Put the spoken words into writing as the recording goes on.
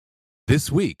This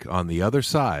week on The Other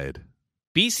Side,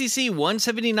 BCC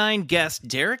 179 guest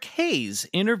Derek Hayes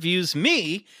interviews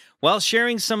me while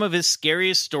sharing some of his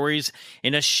scariest stories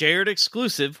in a shared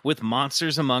exclusive with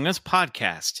Monsters Among Us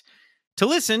podcast. To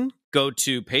listen, go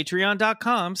to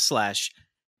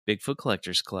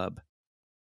patreon.com/BigfootCollectorsClub.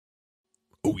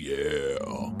 oh yeah,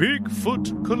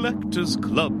 Bigfoot Collectors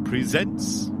Club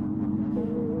presents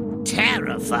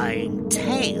Terrifying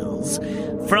tales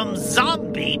from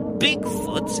zombie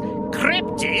Bigfoot's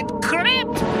cryptid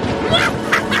crypt.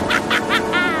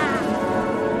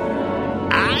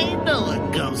 I know a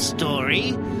ghost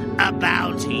story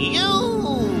about you.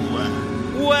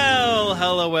 Well,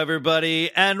 hello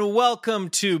everybody, and welcome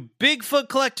to Bigfoot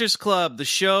Collectors Club, the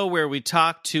show where we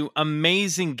talk to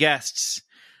amazing guests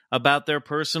about their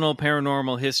personal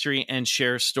paranormal history and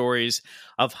share stories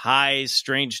of high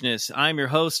strangeness. I'm your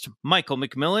host, Michael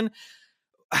McMillan.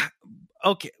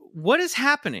 Okay, what is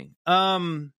happening?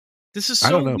 This is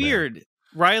so weird. Man.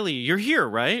 Riley, you're here,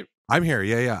 right? I'm here.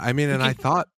 Yeah. I mean, and I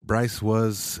thought Bryce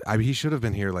was. I mean, he should have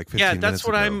been here like 15 minutes ago. Yeah, that's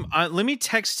what I'm. Let me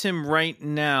text him right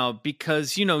now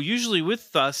because usually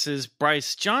with us is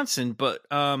Bryce Johnson, but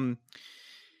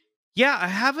yeah, I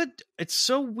have it. It's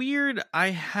so weird. I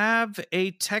have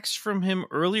a text from him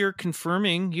earlier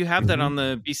confirming. You have that on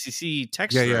the BCC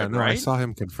text thread, Yeah. No, right? I saw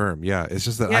him confirm. Yeah, it's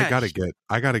just that I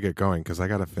gotta get going because I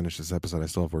gotta finish this episode. I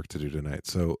still have work to do tonight.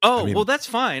 So, well, that's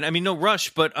fine. I mean, no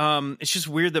rush. But it's just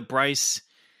weird that Bryce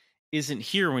isn't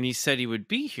here when he said he would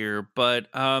be here. But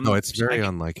no, it's very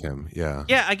unlike him. Yeah.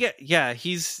 Yeah, I get. Yeah,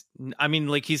 he's. I mean,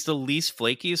 like he's the least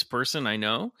flakiest person I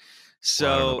know. So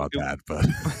well, I don't know about that, but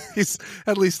he's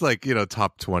at least like,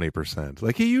 top 20%.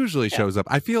 Like he usually shows up.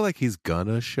 I feel like he's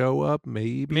gonna show up.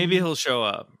 Maybe he'll show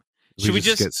up. Should we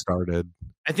just get started?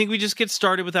 I think we just get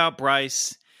started without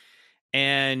Bryce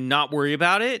and not worry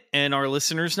about it, and our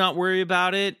listeners not worry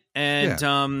about it. And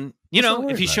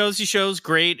if he shows,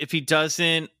 great. If he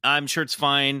doesn't, I'm sure it's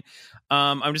fine.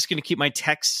 I'm just gonna keep my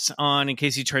texts on in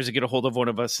case he tries to get a hold of one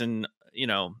of us, and I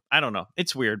don't know.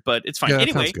 It's weird, but it's fine. Yeah,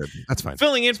 anyway, that's fine.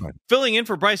 Filling in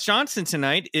for Bryce Johnson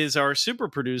tonight is our super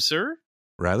producer,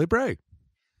 Riley Bray.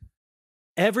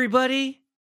 Everybody,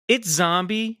 it's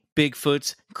Zombie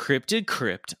Bigfoot's Cryptid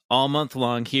Crypt all month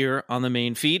long here on the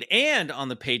main feed and on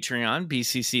the Patreon,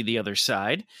 BCC The Other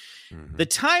Side. Mm-hmm. The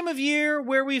time of year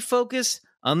where we focus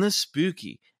on the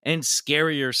spooky and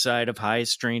scarier side of high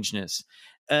strangeness.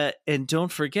 And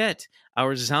don't forget,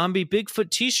 our Zombie Bigfoot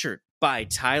t-shirt by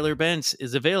Tyler Bentz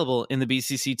is available in the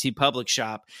BCC Public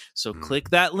Shop. So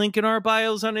click that link in our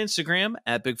bios on Instagram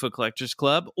at Bigfoot Collectors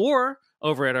Club or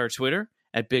over at our Twitter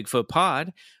at Bigfoot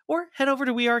Pod, or head over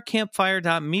to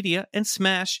wearecampfire.media and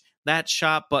smash that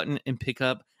shop button and pick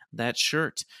up that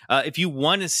shirt. If you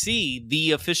want to see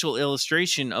the official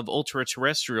illustration of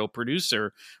ultra-terrestrial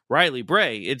producer Riley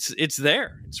Bray, it's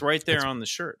there. It's right there on the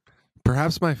shirt.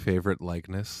 Perhaps my favorite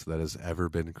likeness that has ever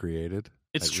been created.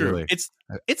 It's true. Really,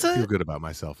 I feel good about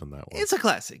myself in that one. It's a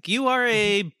classic. You are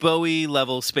a Bowie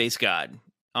level space god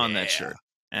on that shirt,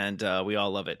 and we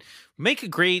all love it. Make a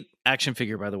great action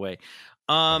figure, by the way.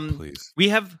 Please. We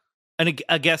have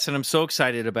a guest that I'm so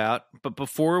excited about, but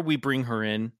before we bring her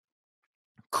in,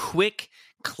 quick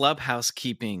clubhouse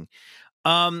keeping.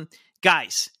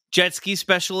 Guys, jet ski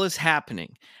special is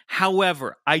happening.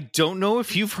 However, I don't know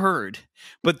if you've heard,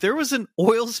 but there was an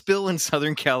oil spill in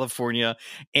Southern California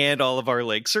and all of our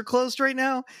lakes are closed right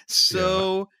now.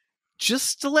 So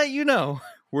just to let you know,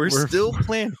 we're still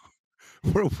planning.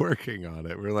 We're working on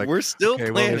it. We're still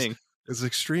planning. Well, there's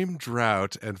extreme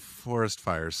drought and forest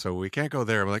fires, so we can't go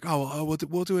there. I'm like,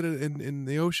 we'll do it in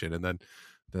the ocean. And then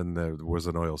there was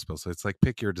an oil spill. So it's like,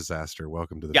 pick your disaster.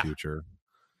 Welcome to the future.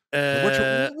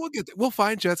 We'll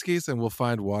find jet skis and we'll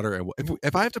find water, and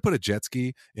if I have to put a jet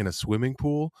ski in a swimming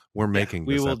pool, we're making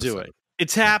this episode. Do it.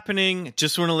 It's happening.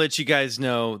 Just want to let you guys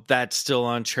know that's still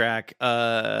on track.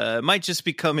 It might just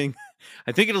be coming.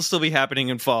 I think it'll still be happening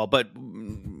in fall, but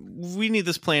we need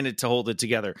this planet to hold it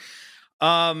together.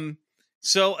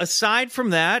 So aside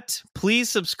from that, please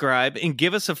subscribe and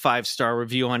give us a 5-star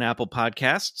review on Apple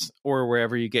Podcasts or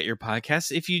wherever you get your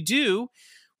podcasts. If you do,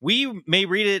 we may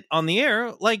read it on the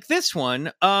air like this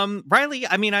one. Riley,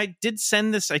 I mean, I did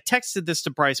send this. I texted this to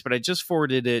Bryce, but I just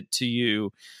forwarded it to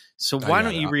you. So why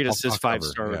don't you read us this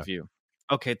 5-star review?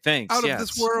 Okay, thanks. Out of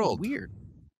this world. So weird.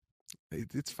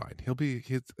 It's fine.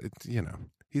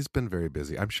 He's been very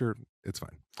busy. I'm sure it's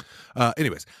fine.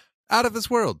 Anyways, Out of This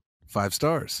World, 5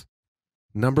 stars.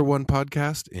 #1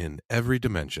 podcast in every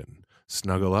dimension.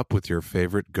 Snuggle up with your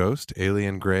favorite ghost,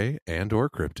 alien, gray, and or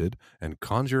cryptid, and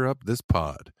conjure up this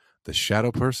pod. The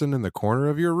shadow person in the corner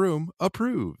of your room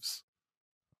approves.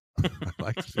 I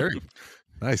like it. Very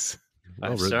nice.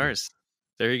 5 stars.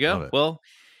 There you go. Well,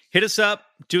 hit us up,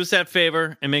 do us that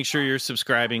favor, and make sure you're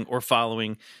subscribing or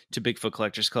following to Bigfoot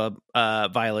Collectors Club.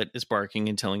 Violet is barking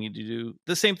and telling you to do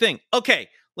the same thing. Okay,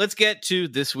 let's get to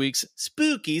this week's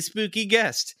spooky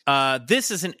guest.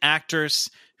 This is an actress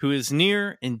who is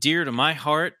near and dear to my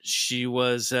heart. She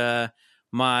was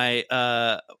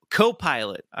my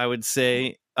co-pilot, I would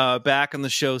say, back on the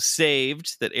show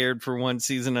Saved that aired for one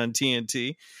season on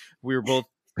TNT. We were both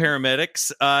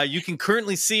paramedics. You can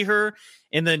currently see her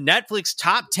in the Netflix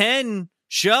top 10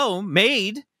 show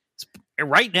Maid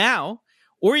right now,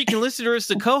 or you can listen to her as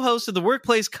the co-host of the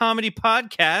workplace comedy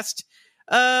podcast,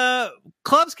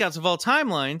 Club Scouts of All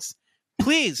Timelines.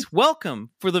 Please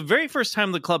welcome, for the very first time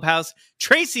in the clubhouse,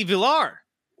 Tracy Vilar.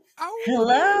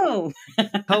 Hello.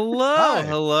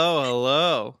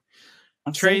 Hello.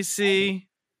 Tracy,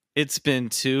 it's been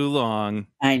too long.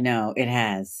 I know, it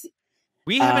has.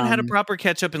 We haven't had a proper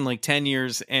catch up in like 10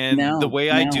 years. And the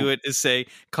way I do it is say,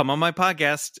 come on my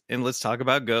podcast and let's talk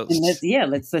about ghosts.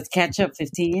 Let's catch up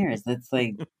 15 years. Let's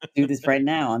do this right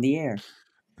now on the air.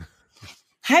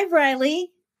 Hi,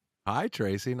 Riley. Hi,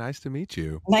 Tracy. Nice to meet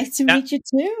you. Nice to meet you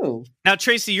too. Now,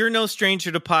 Tracy, you're no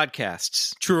stranger to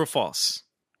podcasts. True or false?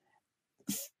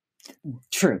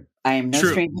 True. I am no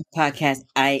stranger to podcasts.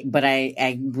 But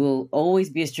I will always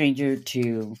be a stranger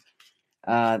to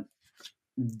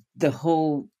the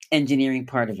whole engineering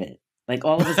part of it. Like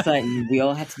all of a sudden, we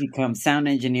all had to become sound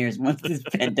engineers once this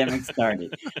pandemic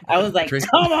started. I was like, Tracy,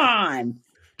 come on.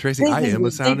 Tracy, I am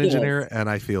a sound engineer and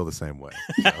I feel the same way.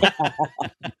 So.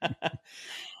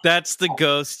 That's the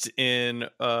ghost in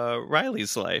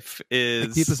Riley's life.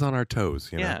 Is keep us on our toes,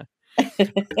 you know? Yeah.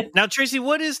 Now, Tracy,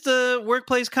 what is the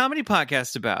Workplace Comedy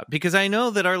Podcast about? Because I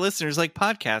know that our listeners like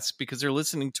podcasts because they're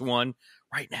listening to one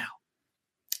right now.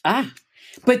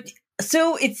 But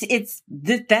so it's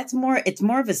more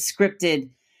of a scripted.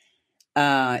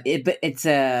 But it's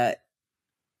a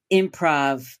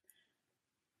improv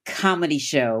comedy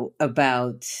show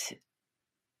about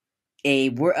a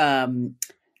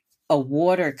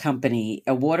water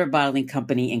bottling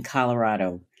company in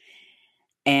Colorado.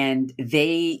 And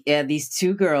they, these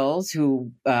two girls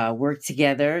who work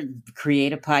together,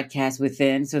 create a podcast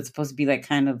within. So it's supposed to be like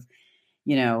kind of,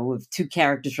 with two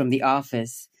characters from The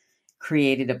Office,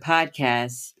 created a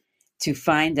podcast to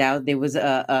find out there was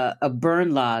a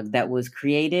burn log that was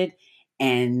created,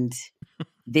 and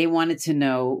they wanted to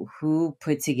know who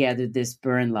put together this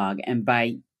burn log. And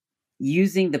by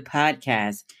using the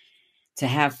podcast to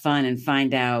have fun and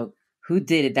find out who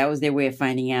did it, that was their way of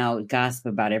finding out gossip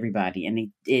about everybody.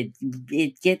 And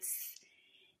it gets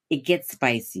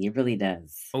spicy. It really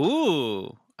does.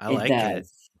 Ooh, I like it.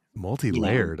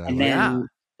 Multi-layered. And then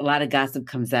a lot of gossip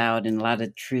comes out and a lot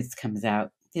of truth comes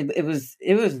out. It was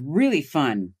really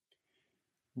fun.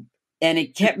 And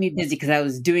it kept me busy because I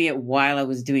was doing it while I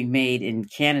was doing Maid in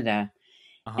Canada.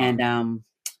 Uh-huh. And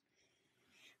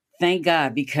thank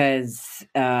God, because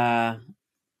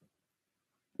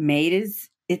Maid is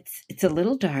it's a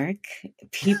little dark.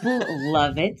 People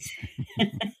love it.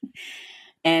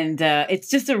 And it's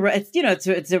just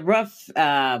it's a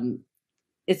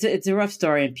rough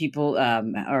story, and people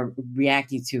are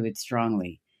reacting to it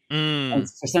strongly. And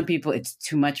for some people, it's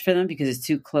too much for them because it's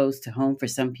too close to home for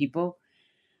some people.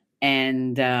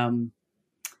 And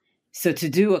so to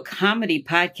do a comedy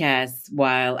podcast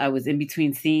while I was in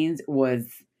between scenes was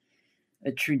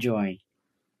a true joy.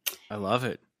 I love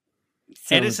it.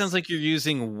 So, and it sounds like you're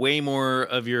using way more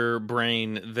of your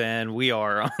brain than we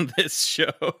are on this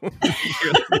show. You're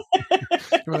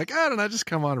like, don't I just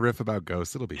come on and riff about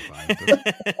ghosts? It'll be fine.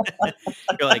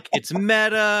 You're like, it's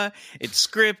meta, it's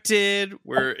scripted,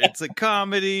 it's a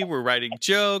comedy, we're writing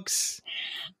jokes.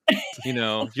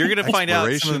 You're going to find out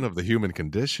exploration of the human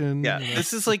condition. Yeah,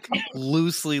 this is like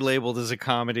loosely labeled as a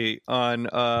comedy on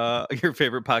your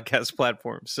favorite podcast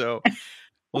platform. So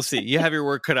we'll see. You have your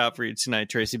work cut out for you tonight,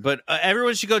 Tracy. But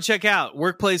everyone should go check out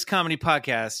Workplace Comedy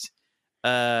Podcast.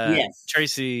 Yes.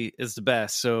 Tracy is the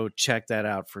best, so check that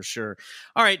out for sure.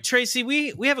 All right, Tracy,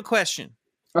 we have a question.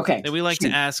 Okay. That we like to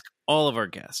ask all of our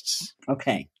guests.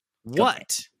 Okay.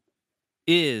 What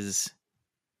is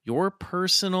your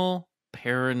personal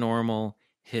paranormal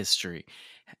history?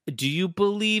 Do you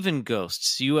believe in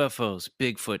ghosts, UFOs,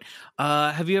 Bigfoot?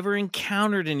 Have you ever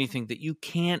encountered anything that you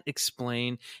can't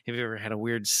explain? Have you ever had a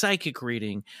weird psychic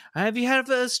reading? Have you had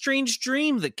a strange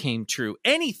dream that came true?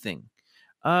 Anything?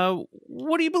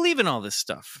 What do you believe in all this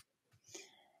stuff?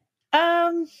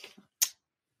 I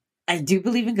do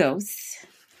believe in ghosts.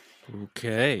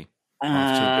 Okay.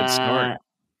 Off to a good start.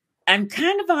 I'm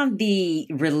kind of on the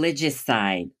religious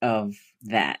side of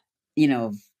that,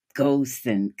 of ghosts,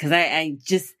 and because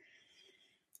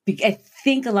I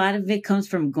think a lot of it comes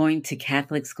from going to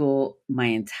Catholic school my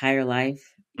entire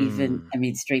life, even I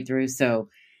mean straight through. So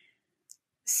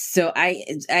I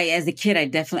as a kid, I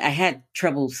had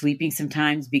trouble sleeping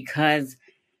sometimes because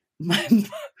my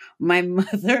my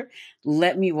mother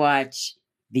let me watch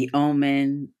The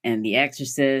Omen and The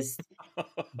Exorcist,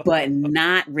 but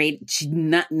nothing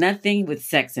with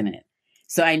sex in it.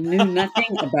 So I knew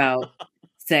nothing about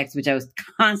sex, which I was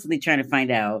constantly trying to find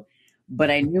out. But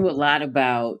I knew a lot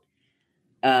about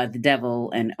the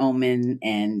devil and Omen,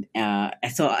 and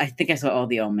I think I saw all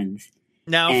the Omens.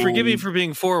 Now, forgive me for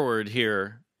being forward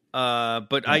here,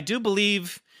 but I do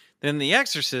believe that in The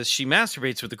Exorcist, she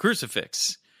masturbates with a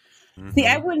crucifix. See,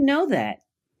 I wouldn't know that.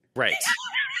 Right.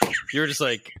 You're just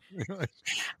like,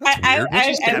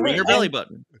 she's stabbing her belly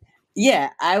button.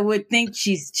 Yeah, I would think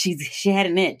she had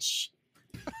an itch.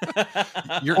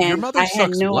 Your mother sucks. I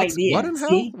had no idea. What in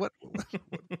hell? What?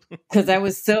 Because I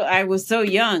was so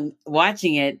young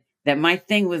watching it that my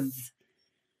thing was,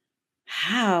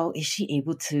 how is she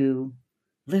able to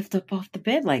lift up off the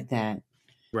bed like that?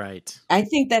 Right. I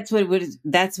think that's what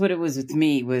it was with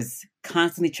me, was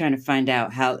constantly trying to find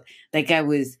out how, like, I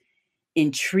was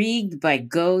intrigued by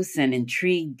ghosts and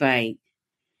intrigued by,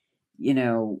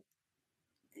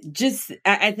 just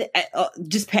I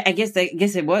guess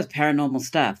it was paranormal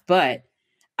stuff, but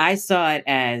I saw it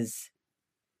as,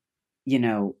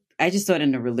 I just saw it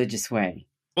in a religious way.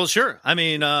 Well, sure. I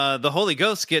mean, the Holy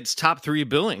Ghost gets top 3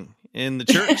 billing in the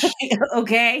church.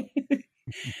 Okay.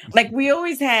 Like we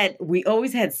always had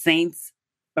saints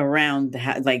around the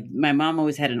house. Like my mom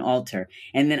always had an altar,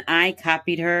 and then I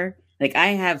copied her. Like I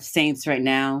have saints right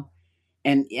now,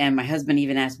 and my husband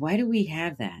even asked, "Why do we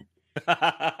have that?"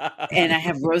 And I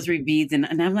have rosary beads, and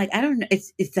I'm like, I don't know.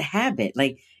 It's a habit.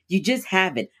 Like you just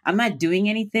have it. I'm not doing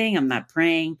anything. I'm not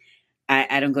praying.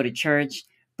 I don't go to church,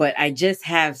 but I just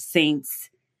have saints.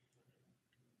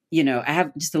 I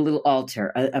have just a little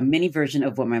altar, a mini version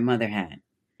of what my mother had.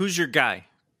 Who's your guy?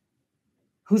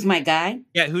 Who's my guy?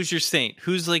 Yeah, who's your saint?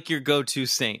 Who's like your go-to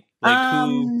saint? Like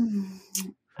who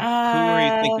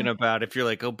are you thinking about if you're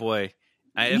like, oh boy,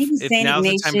 maybe Saint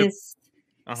Ignatius.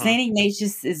 Saint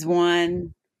Ignatius is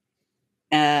one,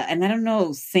 and I don't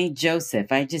know Saint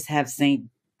Joseph. I just have Saint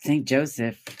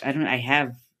Joseph. I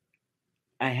have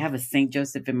a Saint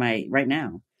Joseph in my right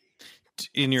now.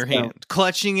 In your hand,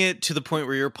 clutching it to the point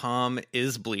where your palm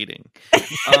is bleeding.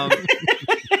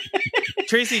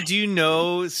 Tracy, do you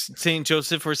know Saint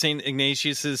Joseph or Saint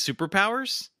Ignatius's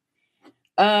superpowers?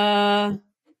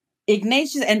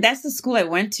 Ignatius, and that's the school I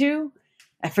went to.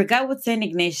 I forgot what Saint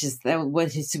Ignatius,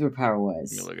 what his superpower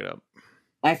was. Let me look it up.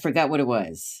 I forgot what it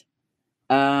was.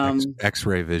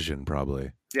 X-ray vision,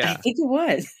 probably. Yeah, I think it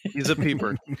was. He's a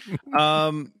peeper.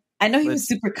 I know he was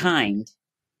super kind,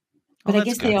 but I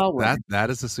guess they all were. That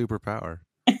is a superpower,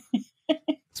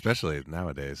 especially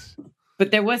nowadays. But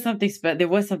there was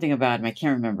something about him. I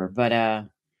can't remember. But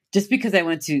just because I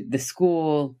went to the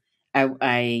school,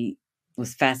 I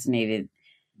was fascinated.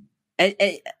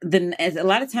 As a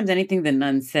lot of times, anything the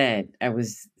nun said, I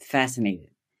was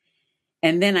fascinated.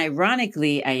 And then,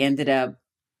 ironically, I ended up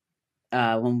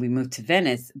when we moved to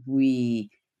Venice,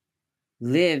 we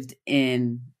lived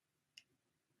in,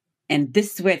 and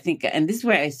this is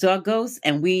where I saw ghosts,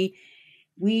 and I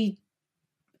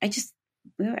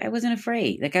wasn't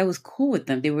afraid. Like I was cool with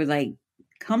them. They were like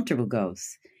comfortable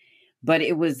ghosts, but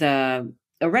it was a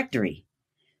rectory.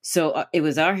 So it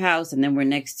was our house, and then we're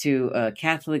next to a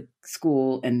Catholic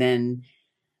school, and then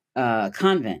a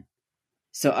convent.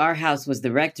 So our house was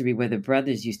the rectory where the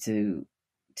brothers used to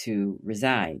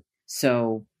reside.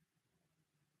 So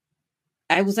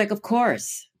I was like, of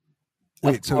course,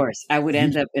 I would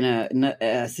end up in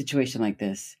a situation like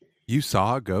this. You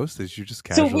saw a ghost? Did you just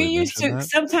casually? So we used to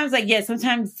sometimes,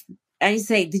 sometimes I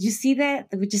say, "Did you see that?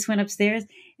 We just went upstairs,"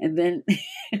 and then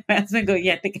my husband go,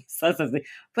 "Yeah, I think I saw something."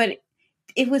 But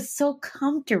it was so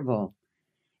comfortable.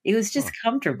 It was just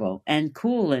comfortable and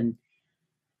cool, and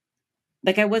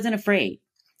like I wasn't afraid.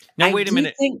 Now wait a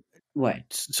minute. What?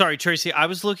 Sorry, Tracy. I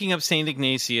was looking up Saint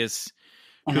Ignatius,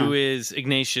 who is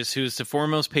the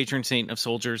foremost patron saint of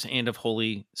soldiers and of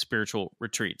holy spiritual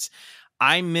retreats.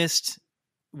 I missed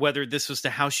whether this was the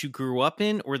house you grew up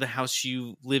in or the house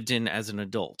you lived in as an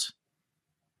adult,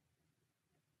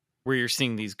 where you're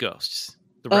seeing these ghosts.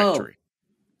 The rectory.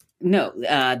 No,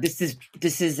 this is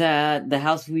the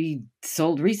house we not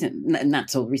sold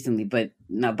recently, but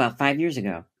about 5 years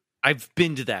ago. I've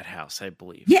been to that house, I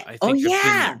believe. Yeah. I think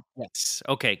yes.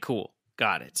 Okay, cool.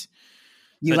 Got it.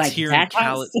 You That's like here that in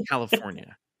house?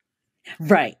 California.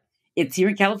 Right. It's here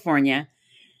in California.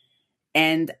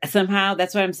 And somehow,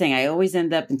 that's what I'm saying. I always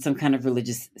end up in some kind of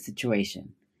religious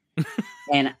situation.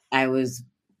 And I was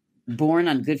born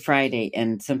on Good Friday,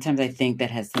 and sometimes I think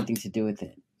that has something to do with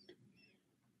it.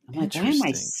 I'm like, why am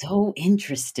I so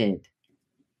interested,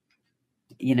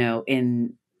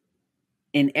 in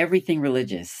everything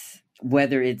religious,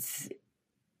 whether it's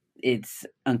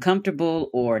uncomfortable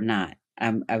or not?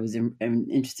 I'm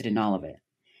interested in all of it.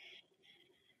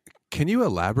 Can you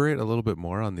elaborate a little bit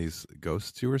more on these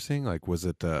ghosts you were seeing? Like, was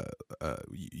it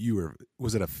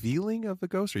was it a feeling of the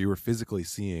ghost, or you were physically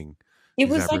seeing? It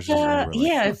was like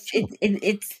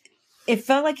it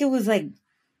felt like it was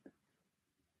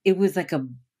like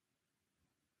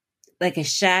a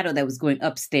shadow that was going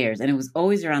upstairs, and it was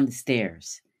always around the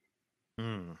stairs.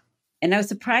 And I was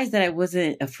surprised that I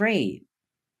wasn't afraid.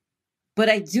 But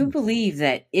I do believe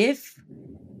that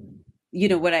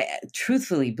what I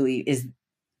truthfully believe is,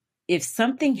 if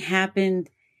something happened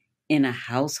in a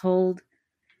household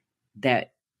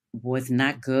that was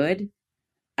not good,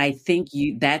 I think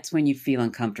that's when you feel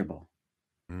uncomfortable.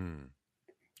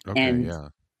 Okay, and,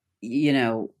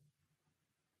 yeah.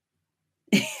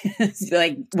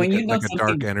 Like when you know like a something,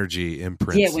 dark energy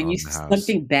imprints. Yeah, when on the house.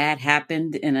 something bad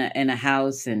happened in a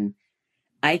house, and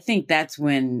I think that's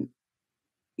when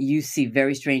you see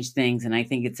very strange things. And I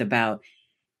think it's about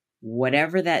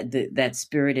whatever that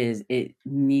spirit is. It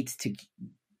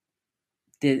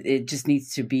just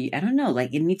needs to be. I don't know,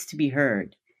 like it needs to be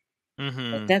heard.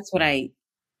 Mm-hmm. That's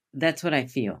what I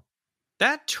feel.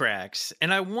 That tracks.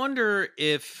 And I wonder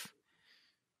if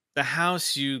the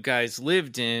house you guys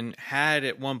lived in had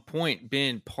at one point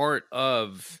been part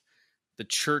of the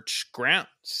church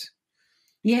grounds.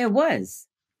 Yeah, it was.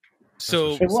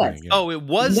 So it was. Saying, yeah. Oh, it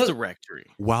was the rectory.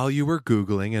 While you were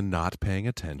Googling and not paying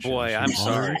attention. Boy, I'm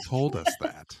sorry. Told us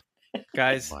that.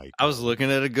 Guys, I was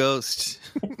looking at a ghost.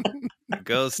 A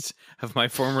ghost of my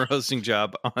former hosting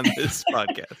job on this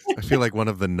podcast. I feel like one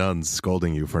of the nuns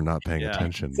scolding you for not paying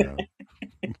attention now.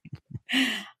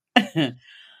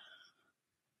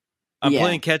 I'm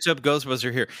playing catch up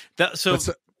Ghostbuster here.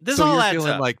 This all you're adds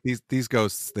feeling up. like these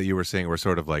ghosts that you were seeing were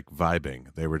sort of like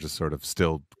vibing. They were just sort of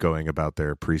still going about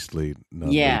their priestly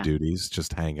nunly duties,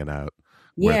 just hanging out.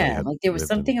 Yeah, like there was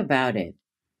something about it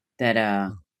that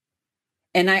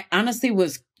and I honestly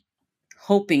was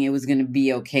hoping it was going to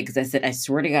be okay, because I said, I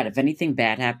swear to God, if anything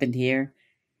bad happened here,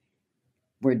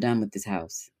 we're done with this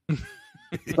house.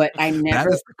 But I never.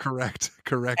 That is the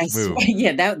correct move.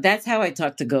 That's how I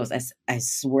talk to ghosts. I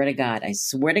swear to God,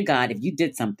 if you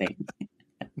did something,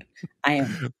 I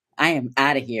am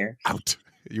out of here. Out.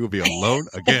 You will be alone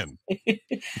again.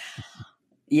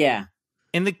 Yeah.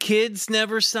 And the kids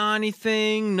never saw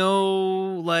anything.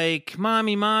 No, like,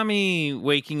 mommy,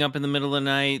 waking up in the middle of the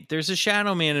night. There's a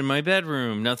shadow man in my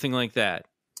bedroom. Nothing like that.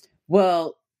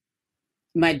 Well,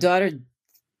 my daughter,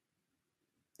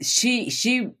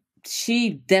 she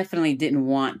definitely didn't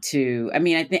want to. I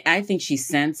mean, I think she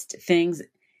sensed things.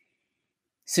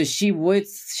 So she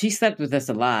slept with us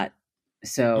a lot.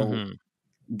 So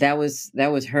that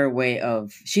was her way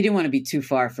of, she didn't want to be too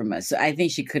far from us. So I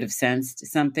think she could have sensed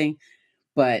something,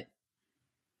 but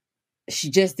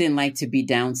she just didn't like to be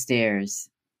downstairs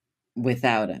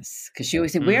without us. Cause she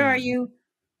always said, where are you?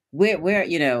 Where,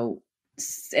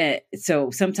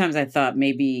 so sometimes I thought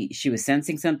maybe she was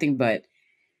sensing something, but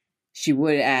she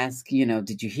would ask,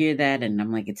 did you hear that? And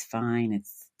I'm like, it's fine.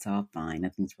 It's all fine.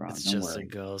 Nothing's wrong. It's Don't just worry. a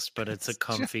ghost, but it's a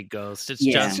comfy ghost. It's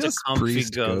just a comfy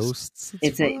ghost.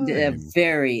 It's a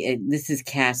very, this is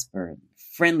Casper.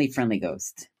 Friendly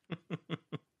ghost.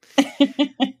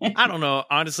 I don't know.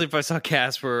 Honestly, if I saw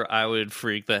Casper, I would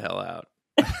freak the hell out.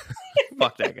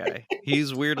 Fuck that guy.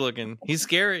 He's weird looking. He's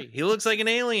scary. He looks like an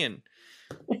alien.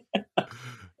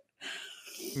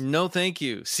 No, thank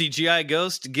you. CGI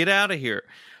ghost, get out of here.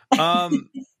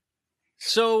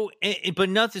 So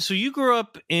you grew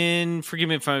up in, forgive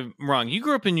me if I'm wrong, you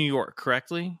grew up in New York,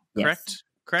 correctly? Yes.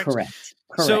 Correct.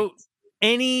 So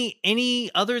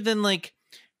any other than like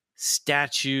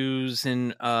statues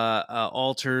and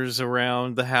altars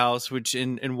around the house, which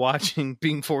in watching,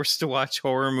 being forced to watch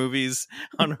horror movies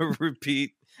on a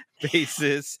repeat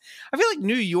basis, I feel like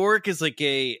New York is like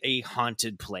a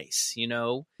haunted place,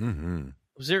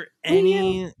 Was there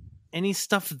any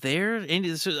stuff there?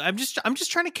 I'm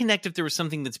just trying to connect if there was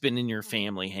something that's been in your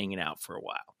family hanging out for a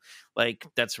while. Like,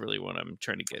 that's really what I'm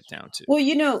trying to get down to.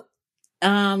 Well,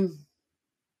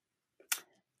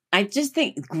 I just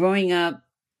think growing up,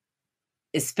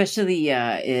 especially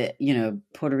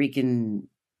Puerto Rican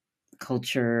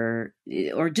culture,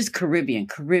 or just Caribbean,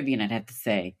 I'd have to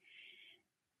say,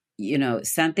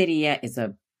 Santeria is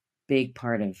a big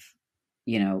part of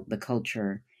the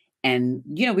culture. And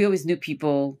we always knew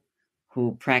people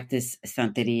who practice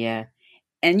Santeria,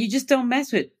 and you just don't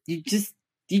mess with, you just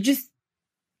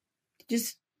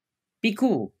just be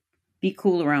cool. Be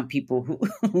cool around people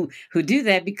who do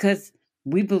that because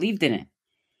we believed in it.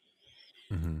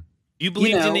 Mm-hmm. You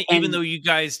believed in it even and though you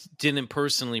guys didn't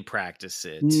personally practice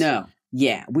it. no,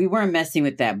 yeah, we weren't messing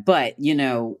with that. But,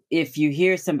 if you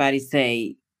hear somebody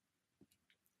say,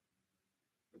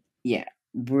 yeah,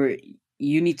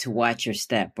 you need to watch your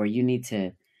step, or you need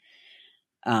to,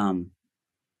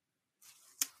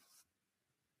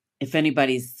 if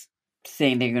anybody's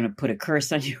saying they're going to put a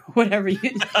curse on you, whatever,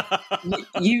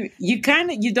 you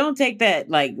don't take that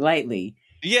like lightly.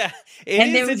 Yeah.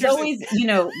 And there was always,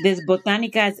 there's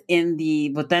botanicas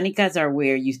botanicas are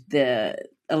where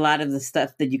a lot of the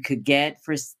stuff that you could get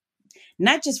for,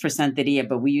 not just for Santeria,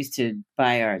 but we used to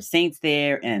buy our saints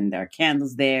there and our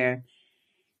candles there.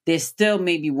 There's still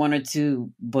maybe one or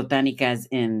two botanicas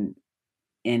in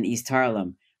East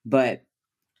Harlem, but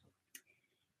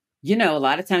a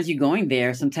lot of times you're going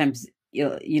there. Sometimes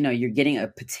you're getting a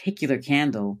particular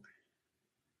candle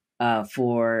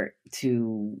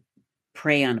to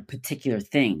pray on a particular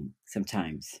thing.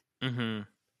 Sometimes, mm-hmm.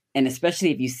 and especially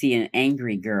if you see an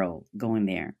angry girl going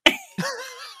there.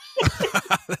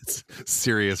 That's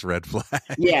serious red flag.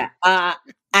 Yeah.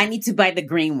 I need to buy the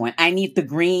green one. I need the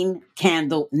green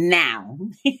candle now.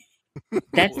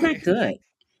 That's not good.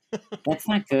 That's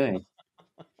not good.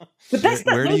 But that's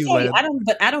not. Let me tell you,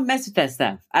 I don't mess with that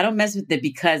stuff. I don't mess with it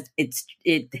because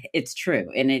it's true,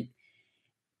 and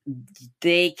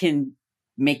they can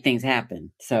make things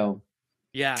happen. So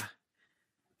yeah.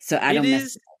 So I don't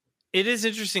mess. It is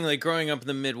interesting. Like growing up in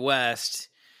the Midwest,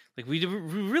 like we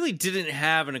really didn't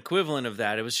have an equivalent of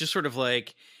that. It was just sort of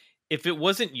like, if it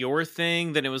wasn't your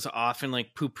thing, then it was often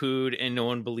like poo-pooed and no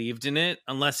one believed in it,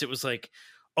 unless it was like,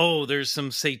 oh, there's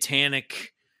some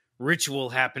satanic ritual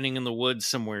happening in the woods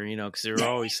somewhere, because they were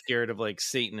always scared of like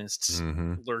Satanists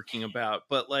lurking about.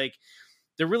 But like,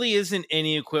 there really isn't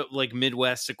any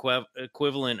Midwest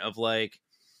equivalent of like,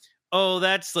 oh,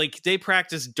 that's like they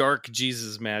practice dark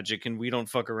Jesus magic and we don't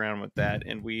fuck around with that,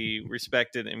 and we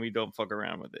respect it and we don't fuck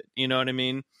around with it. You know what I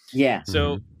mean? Yeah.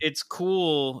 So it's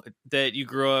cool that you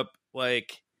grow up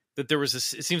like that.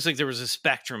 It seems like there was a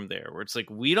spectrum there where it's like,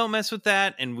 we don't mess with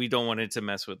that and we don't want it to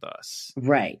mess with us.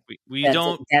 Right.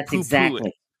 That's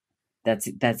exactly. That's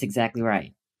exactly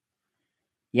right.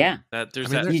 Yeah. You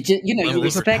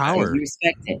respect it. You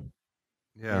respect it.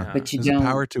 Yeah. But there's a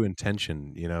power to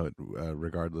intention,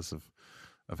 regardless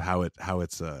of how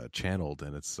it's channeled,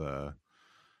 and it's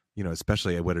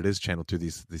especially when it is channeled through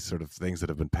these sort of things that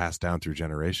have been passed down through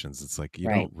generations. It's like you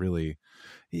don't really.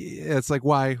 It's like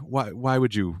why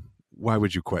would you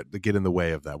quit? Get in the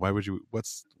way of that? Why would you?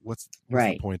 What's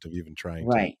the point of even trying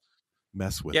to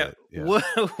mess with it? Yeah.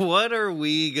 What are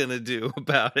we gonna do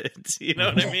about it? You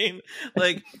know what I mean?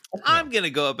 Like, I'm gonna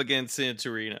go up against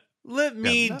Santorina. Let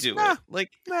me do it.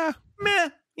 Like, meh.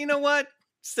 You know what?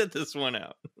 Sit this one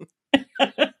out.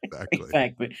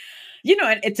 Exactly.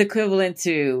 It's equivalent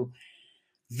to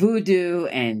voodoo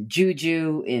and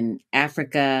juju in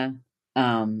Africa.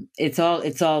 It's all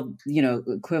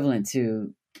equivalent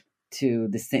to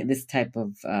this type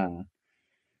of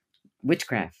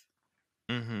witchcraft.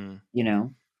 Mm-hmm.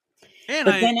 And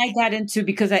then I got into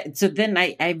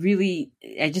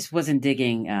I just wasn't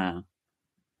digging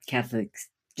Catholics,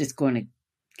 just going to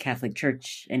Catholic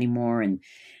church anymore, and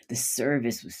the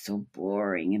service was so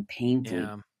boring and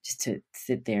painful just to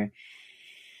sit there.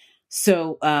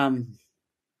 So,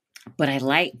 but I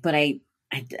like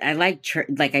church.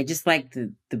 Like, I just liked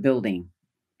the building,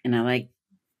 and I like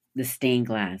the stained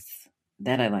glass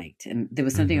that I liked, and there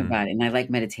was something about it, and I like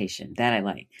meditation that I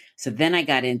like. So then I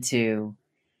got into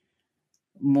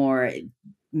more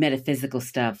metaphysical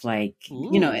stuff, like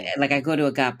like I go to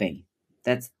Agape.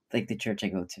 That's like the church I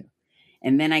go to.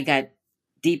 And then I got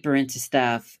deeper into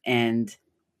stuff, and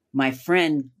my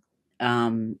friend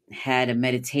had a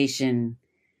meditation.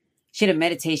 She had a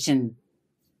meditation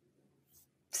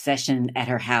session at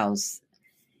her house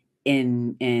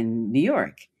in New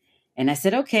York. And I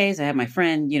said, okay. So I had my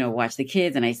friend, watch the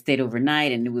kids, and I stayed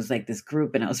overnight, and it was like this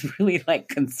group, and I was really like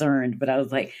concerned, but I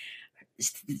was like,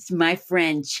 my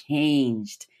friend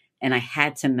changed, and I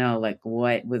had to know like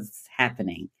what was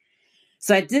happening.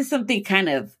 So I did something kind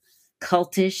of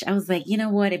cultish. I was like, you know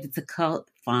what? If it's a cult,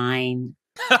 fine.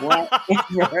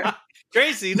 Whatever.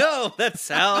 Tracy, no, that's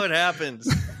how it happens.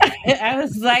 I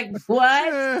was like,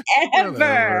 whatever.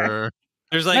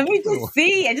 There's like, let me just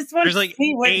see. I just want to see. There's like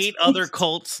 8 other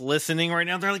cults listening right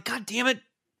now. They're like, God damn it.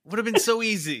 Would have been so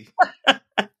easy.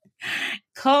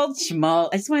 Cult schmull.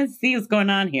 I just want to see what's going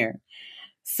on here.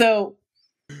 So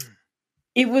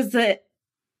it was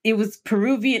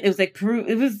Peruvian. It was like Peru.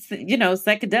 It was,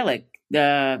 psychedelic.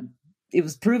 It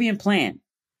was Peruvian plant,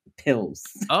 pills.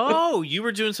 Oh, you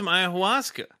were doing some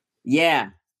ayahuasca. Yeah.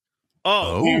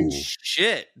 Oh, And-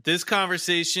 shit. This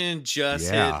conversation just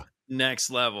hit next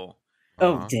level.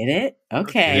 Oh, did it?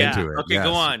 Okay. Yeah. Okay, yes.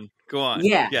 Go on.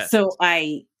 Yeah. Yes. So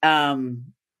I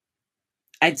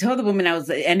told the woman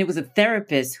and it was a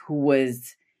therapist who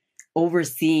was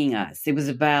overseeing us. It was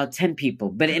about 10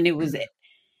 people, and it was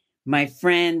my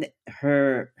friend,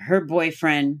 her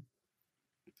boyfriend,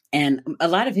 and a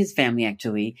lot of his family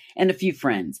actually, and a few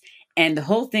friends. And the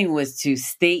whole thing was to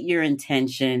state your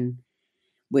intention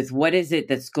with what is it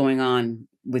that's going on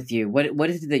with you? What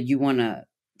is it that you want to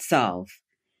solve?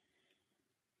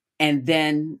 And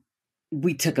then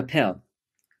we took a pill.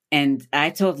 And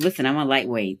I told, listen, I'm a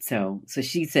lightweight. So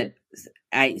she said,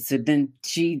 so then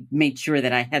she made sure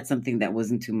that I had something that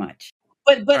wasn't too much.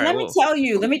 But let me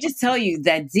just tell you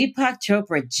that Deepak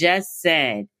Chopra just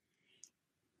said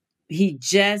he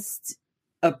just,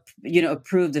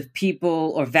 approved of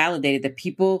people or validated that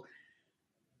people,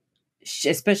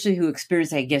 especially who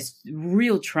experience, I guess,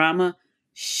 real trauma,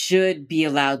 should be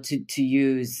allowed to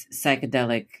use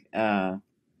psychedelic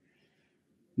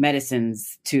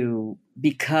medicines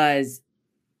because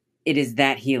it is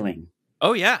that healing.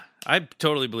 Oh yeah, I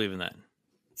totally believe in that.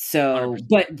 So, 100%.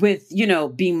 But with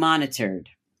being monitored.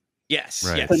 Yes,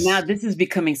 right. Yes. But now this is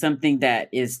becoming something that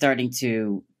is starting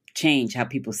to change how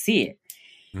people see it.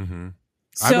 Mm-hmm.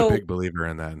 So, I'm a big believer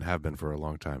in that and have been for a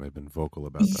long time. I've been vocal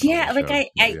about that. Yeah, like I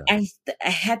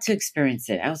had to experience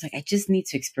it. I was like, I just need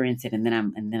to experience it, and then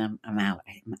I'm out.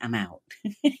 I'm out.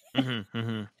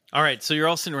 All right, so you're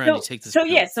all sitting around. You take this. So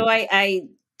pill. Yeah, so I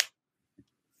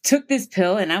took this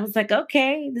pill, and I was like,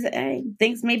 okay,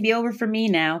 things may be over for me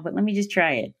now, but let me just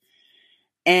try it.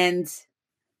 And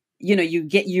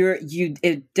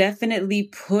it definitely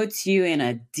puts you in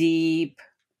a deep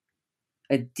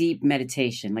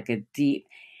meditation,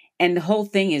 and the whole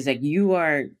thing is like you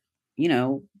are,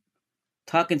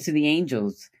 talking to the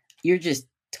angels. You're just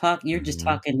talking to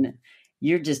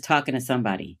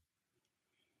somebody.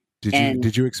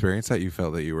 Did you experience that? You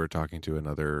felt that you were talking to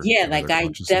another? Yeah, like I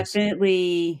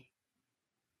definitely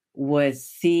was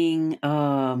seeing,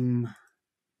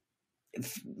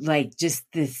 like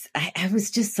just this. I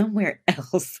was just somewhere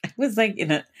else. I was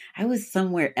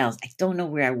somewhere else. I don't know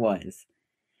where I was,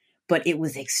 but it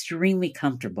was extremely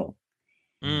comfortable.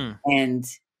 And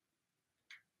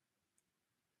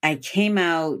I came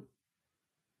out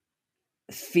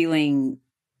feeling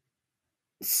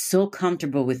so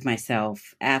comfortable with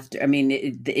myself after. I mean,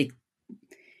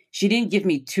 she didn't give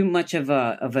me too much of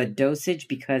a dosage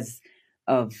because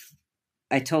of,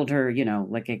 I told her,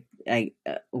 like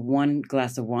one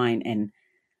glass of wine and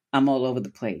I'm all over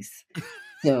the place.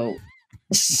 So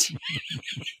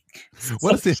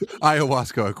what is the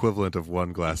ayahuasca equivalent of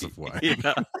one glass of wine?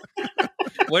 Yeah.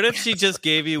 What if she just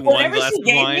gave you one glass of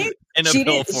wine in a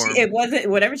pill form? It wasn't,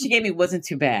 whatever she gave me wasn't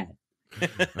too bad.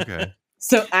 Okay.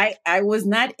 So I was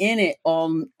not in it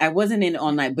I wasn't in it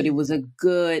all night, but it was a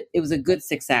good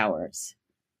 6 hours,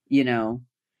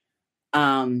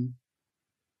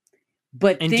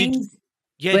 but things,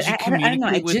 I don't know.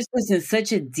 I just was in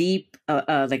such a deep,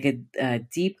 a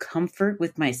deep comfort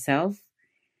with myself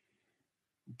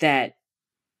that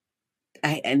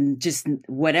just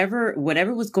whatever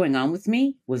was going on with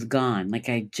me was gone. Like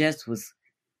I just was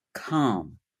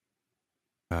calm.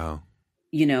 Oh.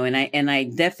 And I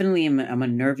definitely I'm a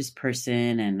nervous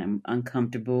person and I'm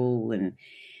uncomfortable and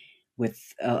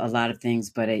with a lot of things,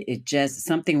 but it just,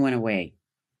 something went away.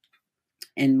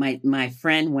 And my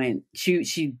friend went,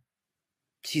 she's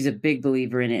a big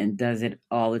believer in it and does it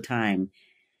all the time.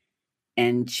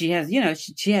 And she has,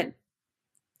 she had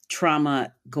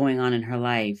trauma going on in her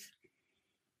life.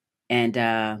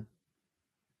 And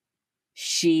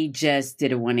she just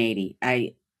did a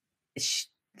 180.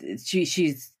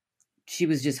 She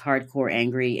was just hardcore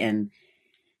angry and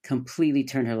completely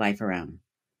turned her life around.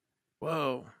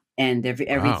 Whoa. And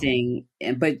everything.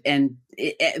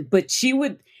 But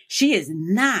she is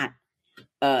not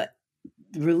a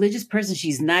religious person.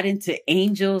 She's not into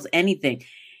angels, anything.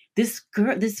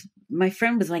 My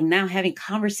friend was like now having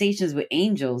conversations with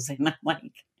angels. And I'm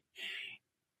like,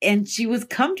 and she was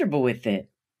comfortable with it.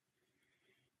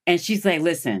 And she's like,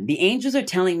 listen, the angels are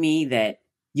telling me that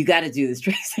you got to do this,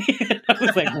 Tracy. And I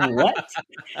was like, what?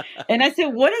 And I said,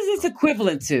 what is this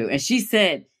equivalent to? And she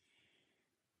said,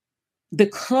 the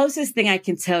closest thing I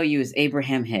can tell you is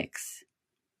Abraham Hicks.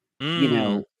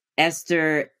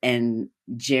 Esther and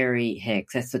Jerry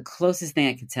Hicks. That's the closest thing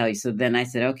I can tell you. So then I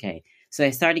said, okay. So I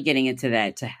started getting into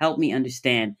that to help me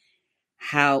understand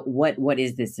what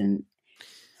is this? And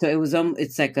so it was,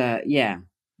 it's like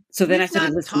So then I We've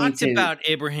started not listening talked to. about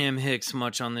Abraham Hicks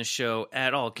much on this show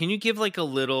at all. Can you give like a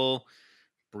little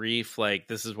brief, like,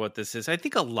 this is what this is? I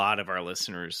think a lot of our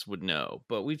listeners would know,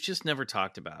 but we've just never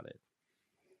talked about it.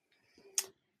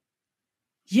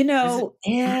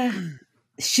 Yeah,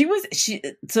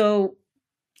 so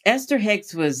Esther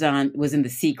Hicks was in The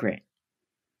Secret.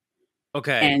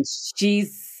 Okay. And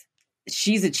she's a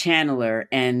channeler,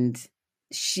 and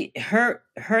her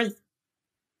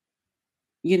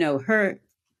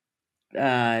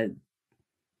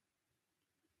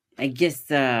I guess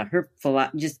her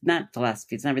just not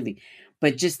philosophy, it's not really,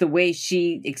 but just the way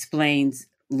she explains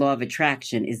law of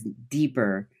attraction is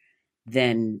deeper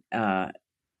than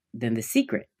The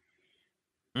Secret.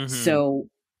 Mhm. So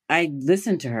I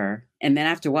listened to her, and then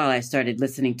after a while I started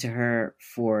listening to her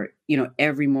for,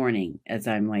 every morning as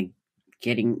I'm like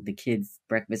getting the kids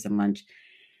breakfast and lunch.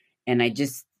 And I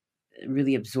just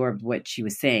really absorbed what she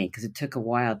was saying, because it took a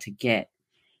while to get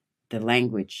the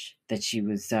language that she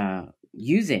was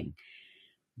using.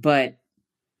 But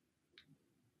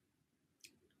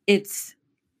it's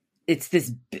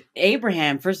this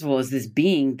Abraham, first of all, is this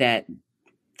being that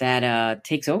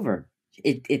takes over.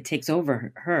 It takes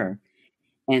over her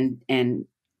and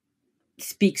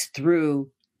speaks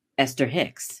through Esther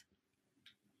Hicks.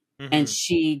 And Mhm.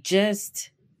 she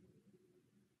just,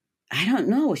 I don't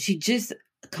know, she just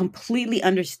completely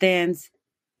understands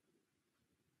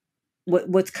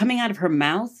what's coming out of her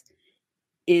mouth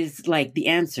is like the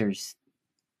answers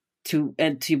to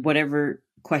whatever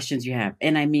questions you have.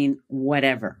 And I mean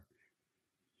whatever.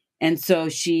 And so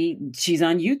she's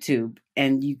on YouTube,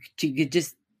 and you could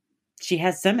just, she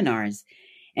has seminars,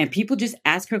 and people just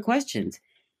ask her questions.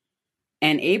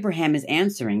 And Abraham is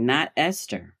answering, not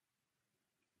Esther,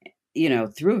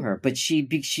 through her, but she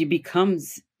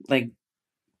becomes like,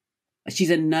 she's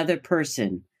another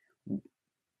person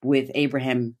with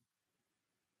Abraham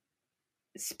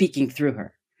speaking through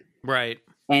her. Right.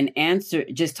 And answer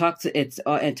just talks, it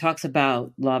talks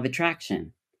about law of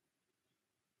attraction.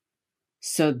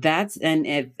 So that's, and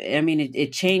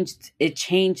it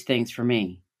changed things for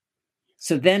me.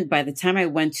 So then by the time I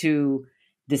went to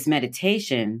this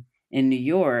meditation in New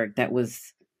York, that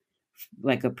was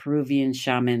like a Peruvian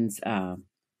shaman's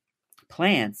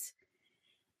plants,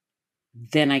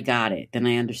 then I got it. Then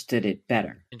I understood it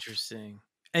better. Interesting.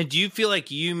 And do you feel like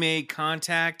you made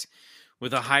contact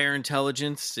with a higher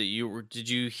intelligence? Did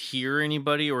you hear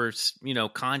anybody or,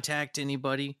 contact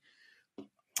anybody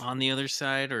on the other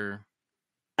side, or?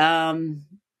 Um,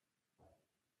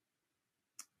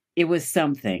 it was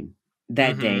something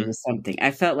that day. It Mhm. was something. I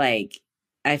felt like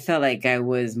I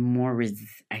was more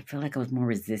I felt like I was more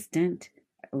resistant.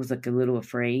 I was like a little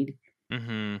afraid.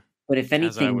 Mhm. But if As I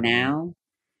anything, would be.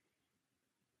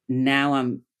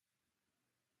 now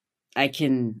I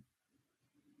can.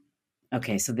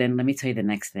 Okay, so then let me tell you the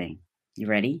next thing. You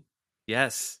ready?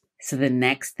 Yes. So the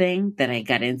next thing that I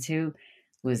got into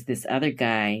was this other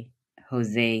guy,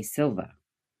 Jose Silva,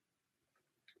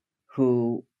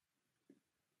 who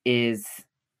is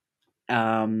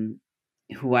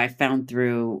who I found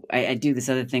through, I do this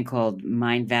other thing called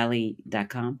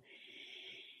mindvalley.com.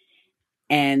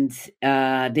 And it's,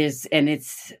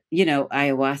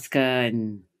 ayahuasca,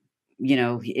 and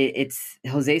it's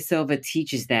Jose Silva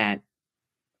teaches that,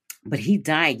 but he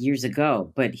died years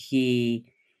ago, but he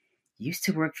used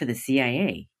to work for the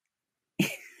CIA.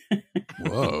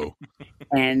 Whoa.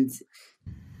 And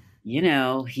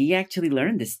he actually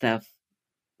learned this stuff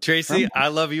Tracy, from I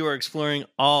love you are exploring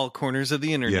all corners of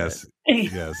the internet. Yes.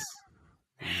 us. Yes.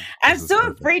 I'm This is so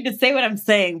perfect. afraid to say what I'm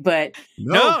saying, but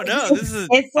No, this is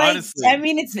it's like, honestly, I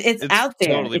mean, it's out there.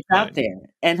 totally It's fine. out there.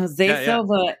 And Jose Yeah.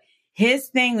 Silva, his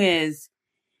thing is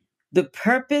the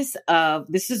purpose of,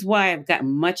 this is why I've gotten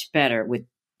much better with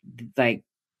like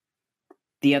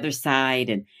the other side.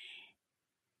 And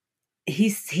he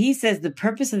says the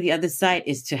purpose of the other side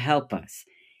is to help us,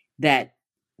 that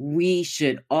we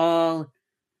should all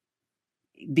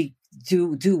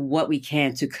do what we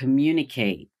can to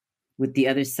communicate with the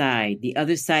other side. The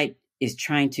other side is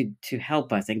trying to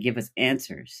help us and give us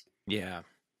answers. Yeah.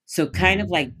 So kind of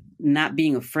like not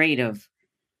being afraid of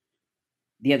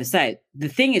the other side. The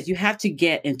thing is, you have to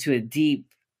get into a deep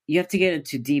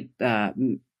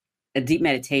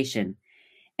meditation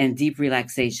and deep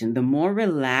relaxation. The more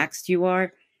relaxed you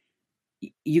are,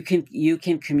 you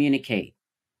can communicate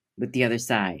with the other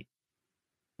side.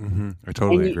 Mm-hmm. I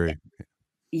totally And agree.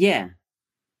 yeah.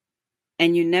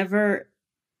 And you never,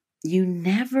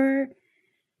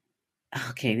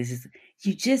 okay,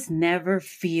 you just never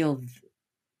feel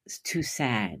too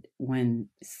sad when,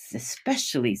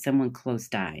 especially someone close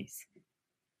dies,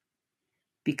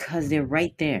 because they're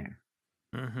right there.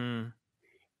 Mm-hmm.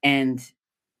 And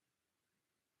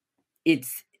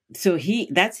it's so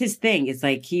that's his thing. It's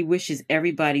like he wishes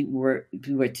everybody were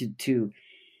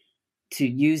to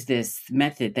use this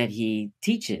method that he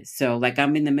teaches. So like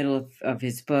I'm in the middle of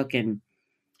his book and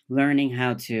learning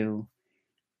how to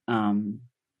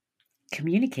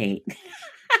communicate.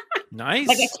 Nice.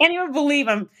 Like I can't even believe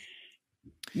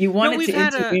you wanted we've to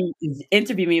had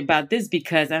interview me about this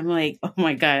because I'm like, oh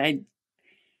my God,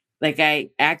 I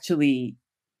actually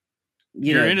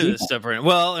you're into do this that. stuff right now.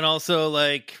 Well, and also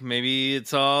like maybe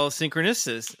it's all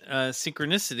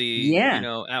synchronicity,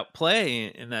 Yeah. at play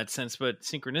in that sense, but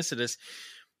synchronicitous.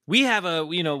 We have a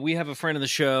friend of the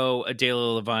show,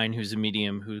 Adela Levine, who's a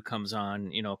medium who comes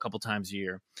on, a couple times a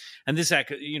year. And this,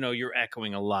 you're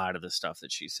echoing a lot of the stuff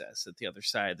that she says, that the other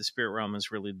side, the spirit realm is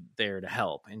really there to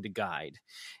help and to guide.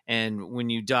 And when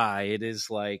you die, it is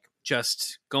like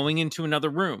just going into another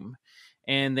room,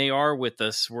 and they are with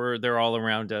us. They're all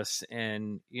around us.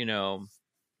 And, it's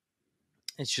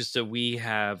just that we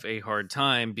have a hard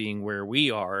time being where we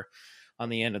are on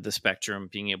the end of the spectrum,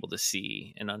 being able to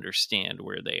see and understand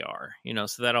where they are,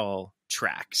 so that all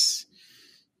tracks.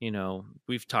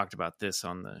 We've talked about this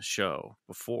on the show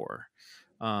before.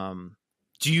 Do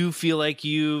you feel like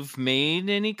you've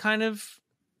made any kind of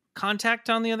contact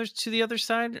to the other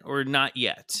side, or not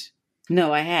yet?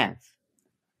 No, I have.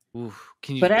 Ooh,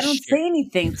 can you But I don't share? say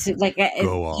anything to like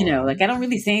Go on. like I don't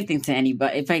really say anything to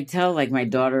anybody. If I tell like my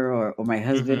daughter or my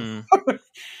husband, Mhm.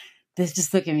 they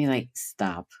just look at me like,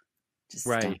 stop. Just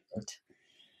stop Right. it.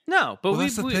 No, but Well,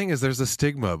 that's the thing is there's a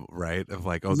stigma, right? Of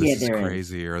like, oh, this Yeah, is there is.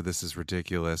 crazy or this is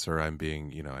ridiculous or I'm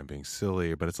being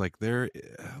silly. But it's like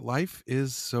life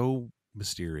is so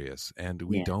mysterious and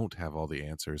we Yeah. don't have all the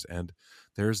answers. And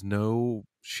there's no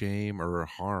shame or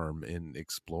harm in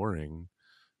exploring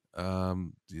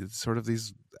sort of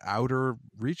these outer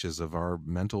reaches of our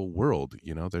mental world.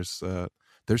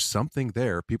 There's something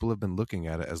there. People have been looking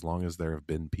at it as long as there have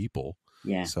been people.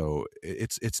 Yeah. So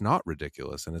it's not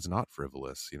ridiculous and it's not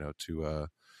frivolous, to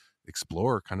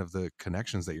explore kind of the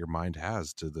connections that your mind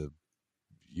has to the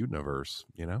universe.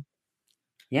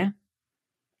 Yeah.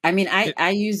 I mean, I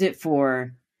use it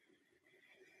for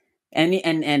and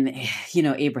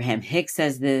Abraham Hicks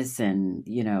says this, and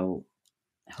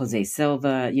Jose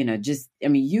Silva, just I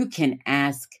mean, you can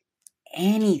ask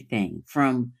anything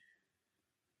from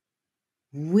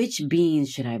which beans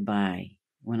should I buy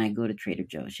when I go to Trader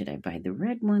Joe's? Should I buy the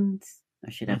red ones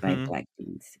or should I buy Mhm. black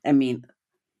beans? I mean,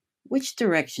 which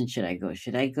direction should I go?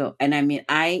 Should I go? And I mean,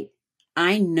 I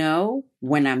know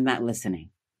when I'm not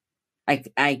listening.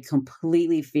 I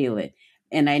completely feel it,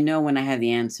 and I know when I have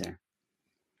the answer.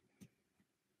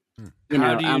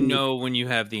 How do you know when you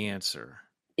have the answer?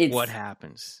 What It's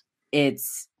happens?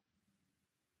 it's.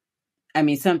 I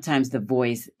mean, sometimes the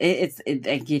voice.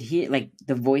 I could hear like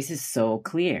the voice is so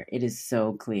clear. It is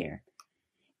so clear.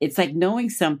 It's like knowing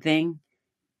something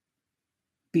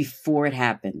before it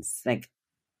happens, like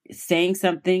saying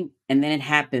something and then it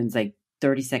happens like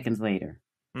 30 seconds later.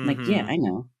 I'm like, yeah, Mhm. I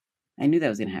know. I knew that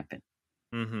was going to happen.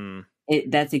 Mhm.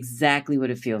 That's exactly what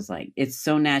it feels like. It's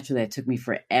so natural that it took me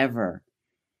forever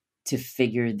to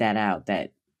figure that out,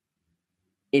 that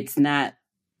it's not,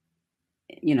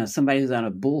 somebody who's on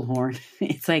a bullhorn.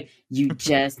 It's like you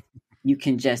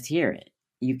can just hear it.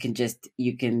 You can,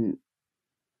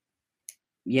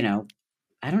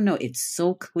 I don't know. It's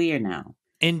so clear now.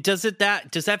 And does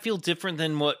that feel different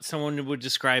than what someone would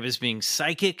describe as being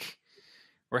psychic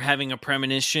or having a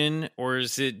premonition, or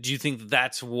do you think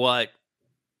that's what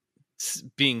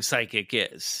being psychic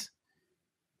is?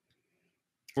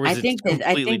 Or is it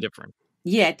completely different?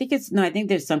 Yeah, I think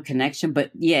there's some connection, but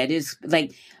yeah, it is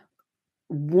like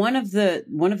one of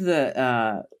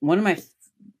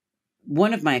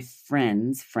my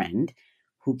friend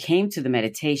who came to the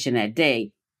meditation that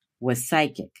day was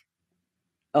psychic.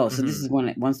 Oh, so this Mhm. is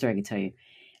one story I can tell you.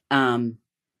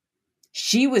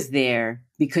 She was there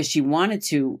because she wanted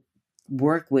to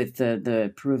work with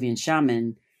the Peruvian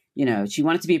shaman. She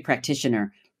wanted to be a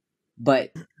practitioner,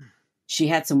 but she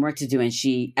had some work to do, and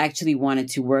she actually wanted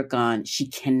to work on. She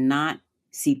cannot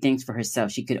see things for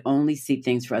herself. She could only see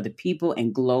things for other people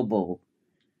and global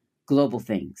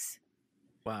things.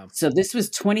 Wow. So this was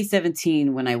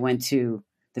 2017 when I went to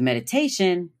the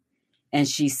meditation, and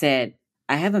she said,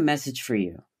 I have a message for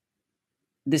you.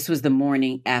 This was the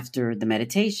morning after the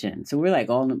meditation. So we're like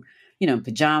all, in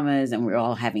pajamas, and we're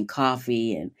all having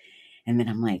coffee. And then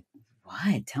I'm like,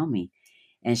 what? Tell me.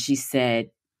 And she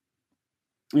said,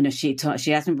 she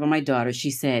asked me about my daughter.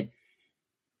 She said,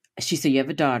 you have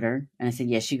a daughter? And I said,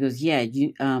 yes. She goes, yeah,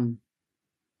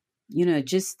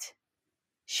 just,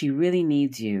 she really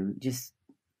needs you. Just,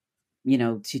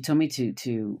 she told me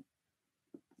to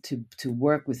to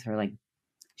work with her. Like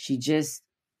she just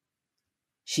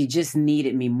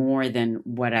needed me more than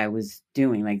what I was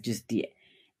doing, like just the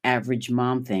average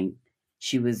mom thing.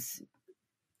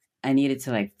 I needed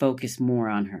to like focus more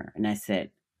on her. And I said,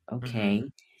 okay.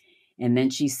 And then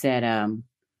she said,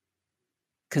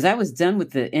 because I was done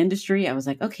with the industry, I was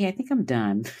like, okay, I think I'm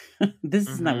done. This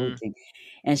is not working.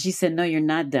 And she said, no, you're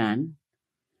not done.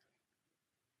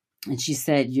 And she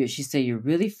said, you're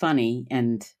really funny.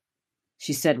 And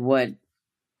she said,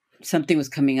 something was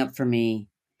coming up for me.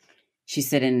 She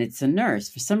said, and it's a nurse.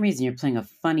 For some reason, you're playing a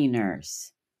funny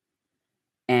nurse.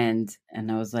 And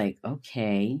I was like,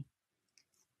 okay.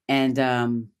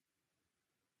 And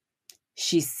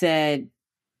she said,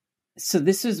 so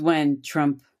this was when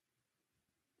Trump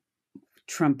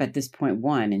at this point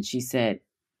won. And she said,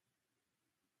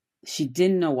 she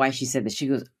didn't know why she said that.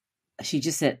 She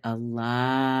just said, a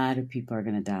lot of people are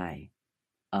going to die.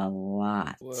 A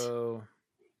lot. Whoa.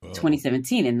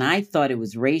 2017. And I thought it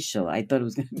was racial. I thought it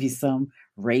was going to be some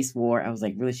race war. I was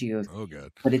like, really? She goes, oh,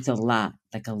 God. But it's a lot.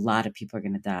 Like a lot of people are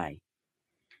going to die.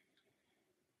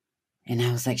 And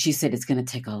I was like, she said, it's going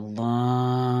to take a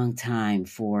long time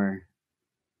for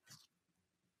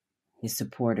his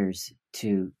supporters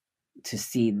to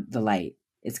see the light.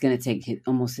 It's going to take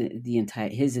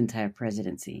his entire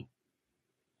presidency.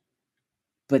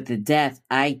 But the death,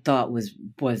 I thought was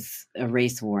a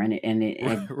race war, and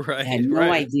I had no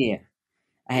idea.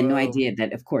 I had no idea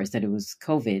that, of course, that it was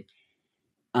COVID.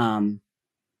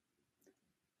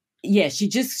 Yeah,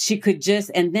 she could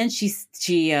just, and then she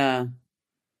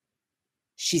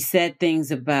said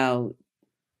things about,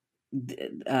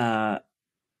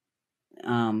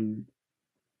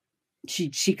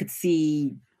 she could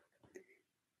see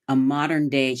a modern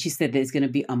day. She said there's going to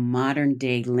be a modern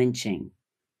day lynching.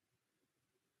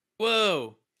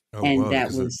 Whoa. Oh, And whoa,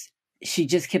 that was, she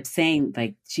just kept saying,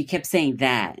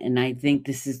 that. And I think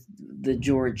this is the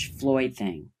George Floyd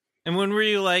thing. And when were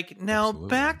you like, now Absolutely.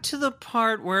 back to the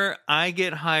part where I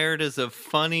get hired as a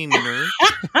funny nurse?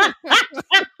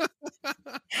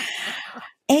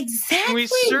 Exactly. Can we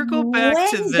circle back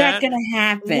to When is that? going to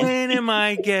happen? When am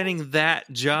I getting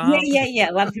that job? Yeah.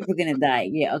 A lot of people are going to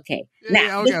die. Yeah, okay.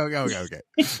 Okay.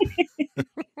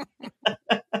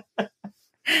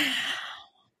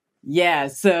 Yeah,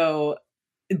 so,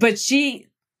 but she,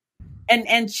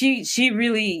 and she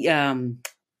really,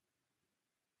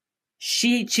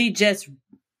 she just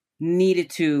needed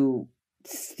to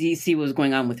see what was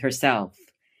going on with herself.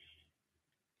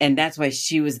 And that's why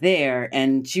she was there,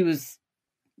 and she was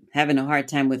having a hard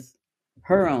time with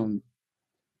her own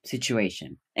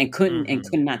situation and could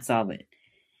not solve it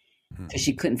because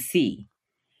she couldn't see.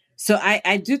 So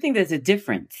I do think there's a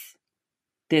difference.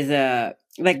 There's a,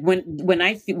 like when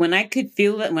I could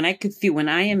feel that, when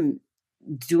I am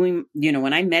doing,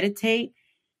 when I meditate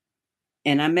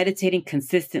and I'm meditating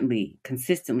consistently,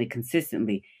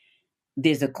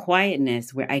 there's a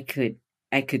quietness where I could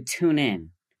tune in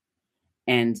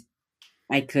and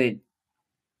I could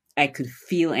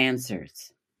feel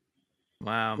answers.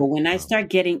 Wow. But when I start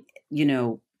getting,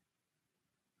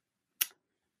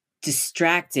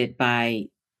 distracted by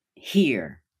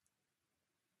here,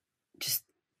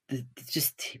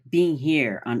 just being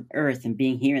here on Earth and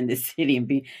being here in this city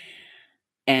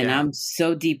and I'm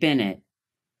so deep in it,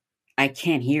 I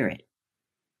can't hear it.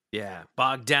 Yeah,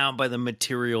 bogged down by the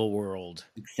material world.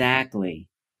 Exactly.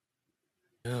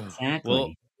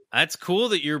 Well, that's cool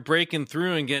that you're breaking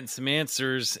through and getting some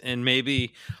answers, and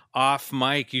maybe off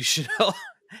mic you should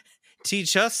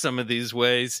teach us some of these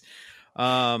ways,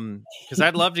 because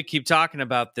I'd love to keep talking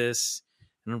about this,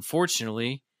 and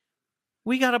unfortunately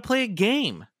we got to play a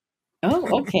game.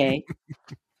 Oh, okay.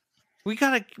 we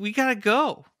gotta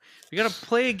go. We gotta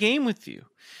play a game with you.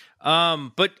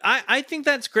 But I think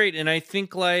that's great, and I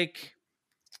think I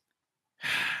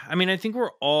think we're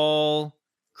all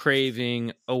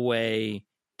craving a way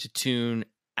to tune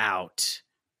out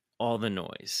all the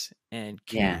noise and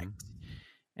connect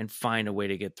and find a way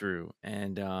to get through.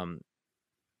 And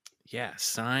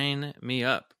sign me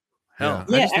up. Hell,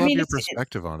 I just love your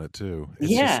perspective on it too.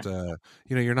 It's just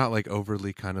you're not like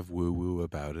overly kind of woo woo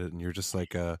about it, and you're just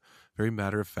like very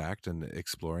matter of fact and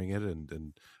exploring it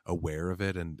and aware of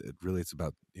it, and it's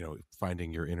about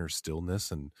finding your inner stillness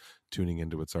and tuning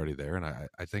into what's already there. And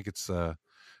I think it's I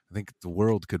think the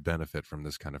world could benefit from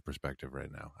this kind of perspective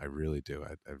right now. I really do.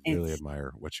 I really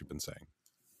admire what you've been saying.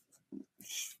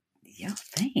 Yeah,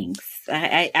 thanks.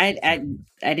 I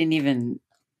didn't even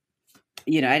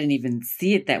I didn't even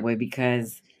see it that way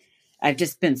because I've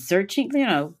just been searching,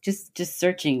 just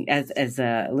searching as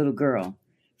a little girl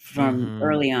from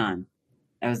early on.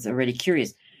 I was already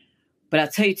curious. But I'll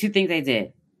tell you two things I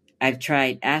did. I've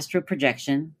tried astral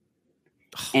projection,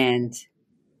 and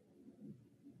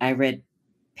I read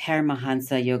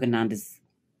Paramahansa Yogananda's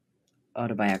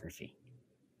autobiography.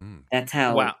 That's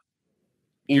how Wow.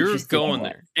 You're interested going I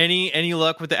was. there. Any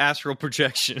luck with the astral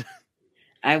projection?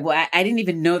 I didn't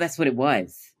even know that's what it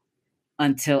was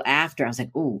until after. I was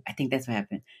like, "Oh, I think that's what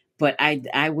happened." But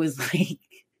I was like,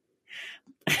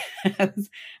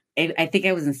 I think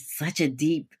I was in such a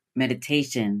deep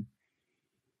meditation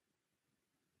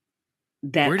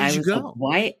that Where did I you was go? like,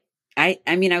 "Why?"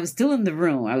 I mean, I was still in the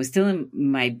room. I was still in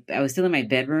my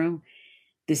bedroom.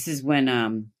 This is when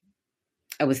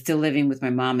I was still living with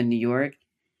my mom in New York.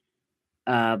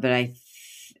 But I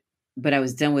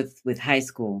was done with high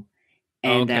school,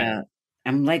 and Okay.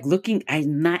 I'm like looking.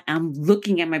 I'm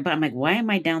looking at my butt. I'm like, why am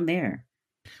I down there?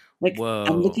 Like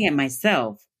I'm looking Whoa. at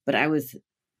myself, but I was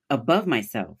above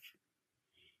myself,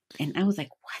 and I was like,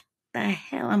 what the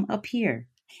hell? I'm up here.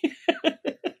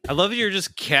 I love that you're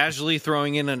just casually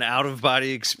throwing in an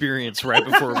out-of-body experience right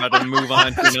before we're about to move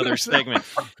on to another segment.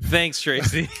 Thanks,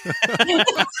 Tracy.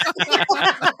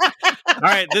 All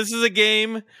right, this is a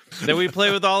game that we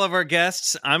play with all of our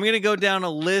guests. I'm going to go down a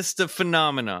list of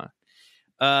phenomena.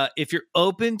 If you're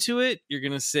open to it, you're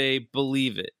going to say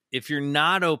believe it. If you're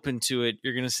not open to it,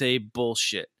 you're going to say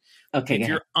bullshit. Okay. If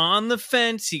you're on the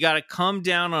fence, you got to come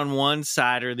down on one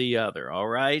side or the other. All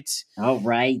right. All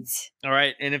right. All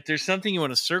right. And if there's something you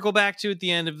want to circle back to at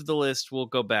the end of the list, we'll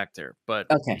go back there.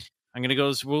 But Okay. I'm going to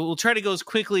go. We'll try to go as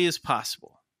quickly as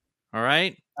possible. All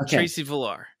right. Okay. Tracy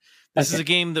Vilar. This is a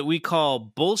game that we call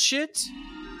bullshit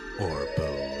or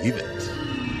believe it.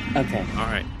 Okay. All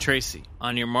right. Tracy,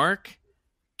 on your mark,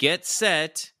 get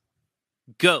set.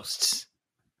 Ghosts.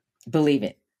 Believe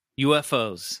it.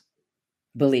 UFOs.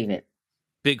 Believe it.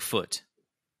 Bigfoot.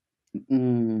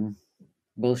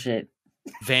 Bullshit.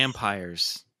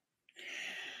 Vampires.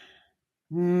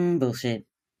 Bullshit.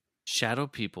 Shadow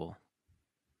people.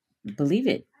 Believe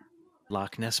it.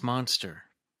 Loch Ness Monster.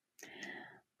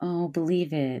 Oh,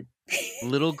 believe it.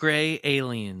 Little gray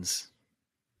aliens.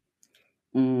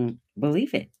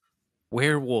 Believe it.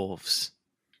 Werewolves.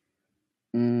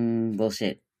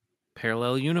 Bullshit.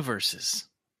 Parallel universes.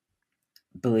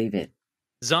 Believe it.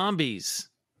 Zombies.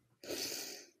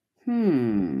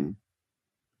 On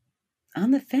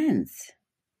the fence.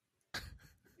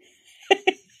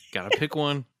 Gotta pick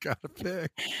one. Gotta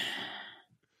pick.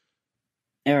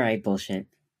 All right, bullshit.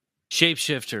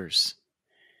 Shapeshifters.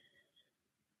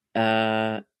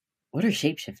 What are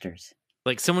shapeshifters?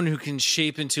 Like someone who can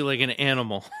shape into like an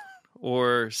animal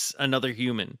or another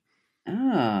human.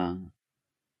 Oh.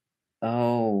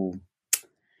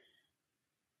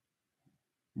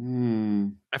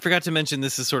 I forgot to mention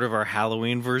this is sort of our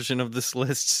Halloween version of this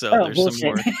list, so there's bullshit. some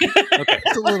more. Okay,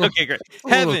 It's a little, okay, great.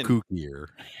 Heaven. Heaven. Kookier.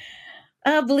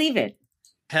 Believe it.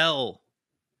 Hell.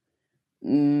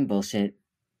 Bullshit.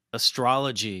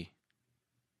 Astrology.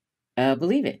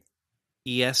 Believe it.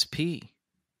 ESP.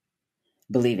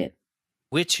 Believe it.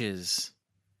 Witches.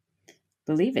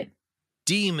 Believe it.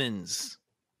 Demons.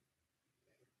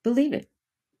 Believe it.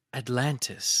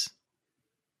 Atlantis.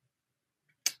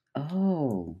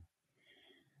 Oh.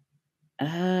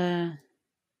 Yeah,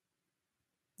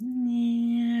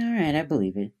 all right, I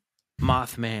believe it.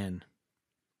 Mothman.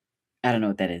 I don't know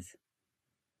what that is.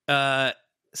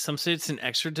 Some say it's an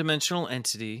extra-dimensional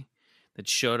entity that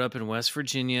showed up in West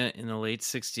Virginia in the late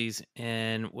 60s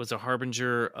and was a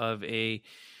harbinger of a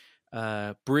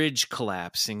bridge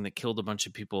collapsing that killed a bunch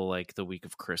of people like the week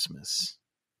of Christmas.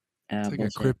 It's like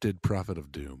bullshit. a cryptid prophet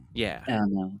of doom. Yeah. Oh,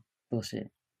 no. Bullshit.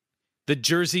 The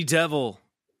Jersey Devil.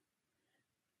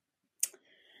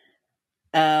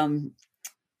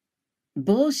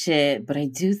 Bullshit, but I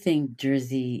do think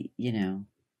Jersey,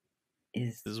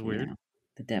 is Weird.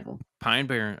 The devil. Pine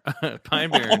Barrens.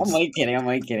 I'm only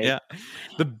kidding. Yeah.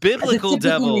 The biblical it's a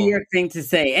typical devil. New York thing to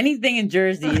say. Anything in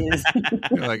Jersey is.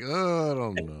 You're like, oh, I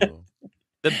don't know.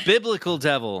 The biblical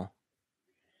devil.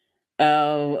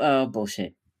 Oh,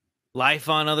 bullshit. Life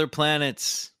on other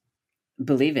planets.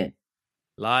 Believe it.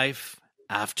 Life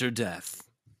after death.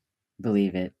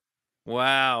 Believe it.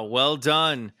 Wow, well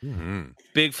done. Mm-hmm.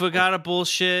 Bigfoot got a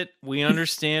bullshit. We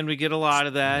understand. We get a lot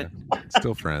of that. Yeah.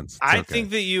 Still friends. It's I okay. think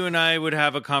that you and I would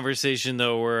have a conversation,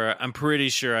 though, where I'm pretty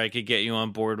sure I could get you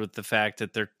on board with the fact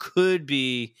that there could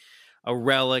be a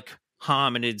relic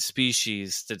hominid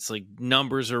species that's like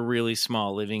numbers are really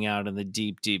small living out in the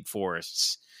deep, deep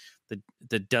forests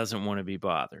that doesn't want to be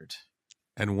bothered.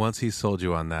 And once he sold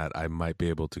you on that, I might be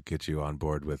able to get you on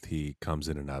board with he comes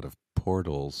in and out of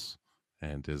portals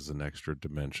and is an extra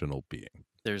dimensional being.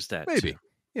 There's that. Maybe.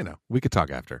 Too. We could talk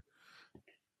after.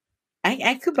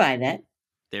 I could buy that.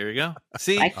 There you go.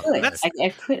 See, I could. that's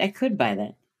I could buy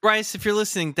that. Bryce. If you're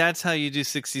listening, that's how you do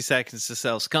 60 seconds to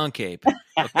sell skunk ape.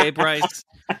 Okay, Bryce.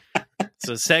 It's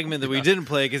a segment that we didn't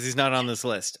play because he's not on this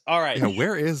list. All right. Yeah,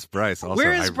 where is Bryce? Also,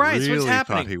 Where is Bryce? I really What's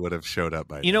happening? thought he would have showed up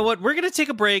by now. You know what? We're going to take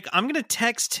a break. I'm going to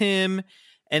text him,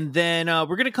 and then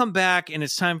we're going to come back, and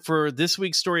it's time for this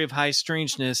week's story of high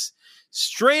strangeness,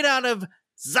 straight out of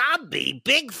Zombie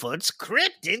Bigfoot's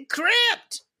Cryptid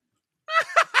Crypt.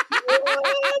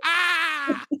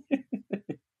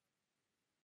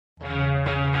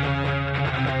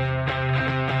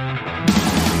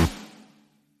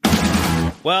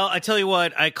 Well, I tell you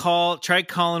what, tried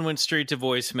calling, went straight to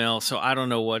voicemail, so I don't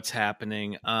know what's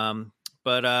happening.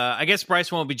 But I guess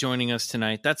Bryce won't be joining us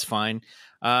tonight. That's fine,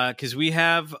 because we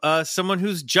have someone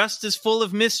who's just as full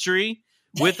of mystery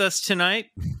with us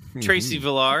tonight, Tracy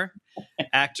Vilar,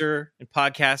 actor and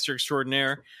podcaster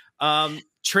extraordinaire.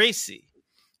 Tracy,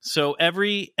 so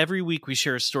every week we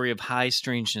share a story of high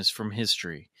strangeness from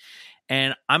history,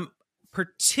 and I'm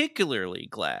particularly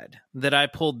glad that I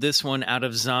pulled this one out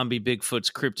of Zombie Bigfoot's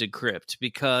Cryptid Crypt,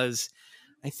 because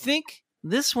I think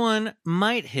this one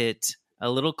might hit a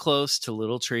little close to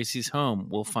little Tracy's home.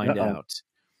 We'll find out.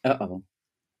 Uh-oh.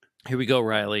 Here we go,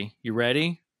 Riley. You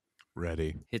ready?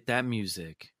 Ready. Hit that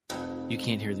music. You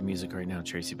can't hear the music right now,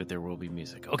 Tracy, but there will be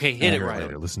music. Okay, hit it, Riley.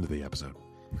 Later. Listen to the episode.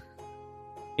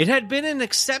 It had been an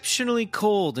exceptionally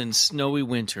cold and snowy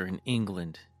winter in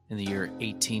England in the year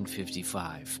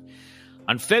 1855.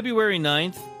 On February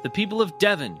 9th, the people of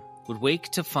Devon would wake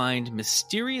to find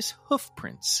mysterious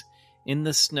hoofprints in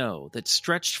the snow that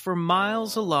stretched for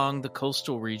miles along the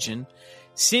coastal region,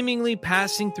 seemingly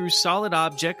passing through solid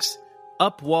objects,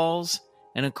 up walls,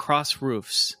 and across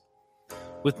roofs.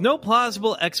 With no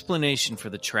plausible explanation for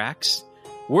the tracks,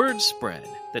 word spread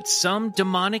that some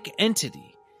demonic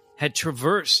entity had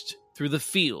traversed through the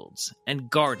fields and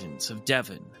gardens of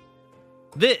Devon.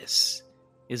 This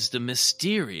is the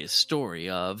mysterious story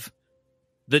of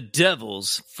the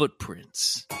Devil's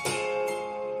Footprints.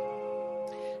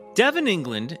 Devon,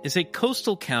 England is a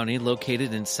coastal county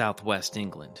located in southwest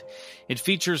England. It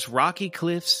features rocky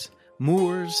cliffs,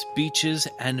 moors, beaches,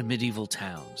 and medieval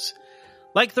towns.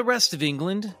 Like the rest of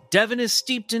England, Devon is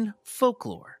steeped in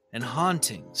folklore and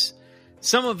hauntings.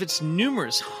 Some of its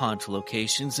numerous haunt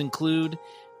locations include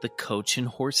the Coach and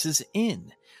Horses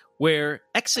Inn, where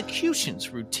executions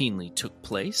routinely took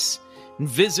place, and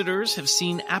visitors have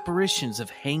seen apparitions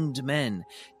of hanged men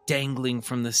dangling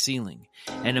from the ceiling,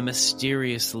 and a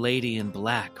mysterious lady in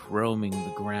black roaming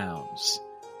the grounds.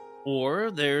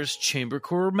 Or there's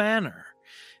Chambercourt Manor.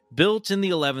 Built in the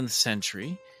 11th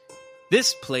century,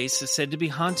 this place is said to be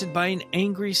haunted by an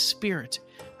angry spirit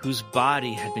whose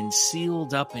body had been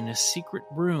sealed up in a secret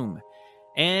room,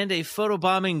 and a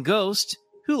photobombing ghost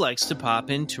who likes to pop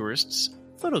in tourists'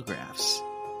 photographs.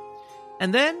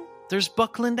 And then there's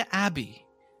Buckland Abbey.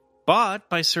 Bought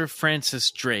by Sir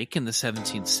Francis Drake in the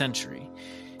 17th century,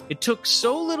 it took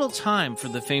so little time for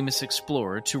the famous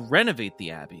explorer to renovate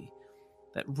the abbey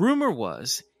that rumor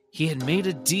was he had made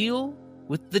a deal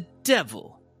with the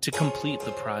devil to complete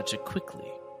the project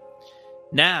quickly.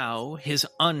 Now his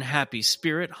unhappy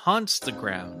spirit haunts the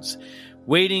grounds,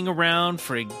 waiting around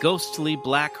for a ghostly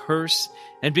black hearse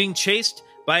and being chased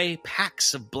by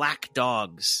packs of black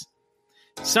dogs.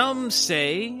 Some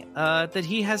say that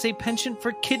he has a penchant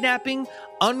for kidnapping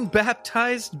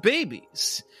unbaptized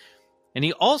babies. And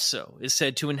he also is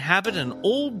said to inhabit an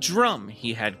old drum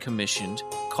he had commissioned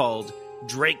called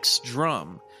Drake's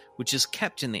Drum, which is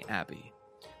kept in the abbey.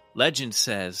 Legend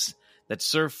says that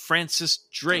Sir Francis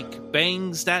Drake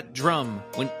bangs that drum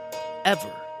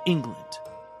whenever England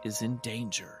is in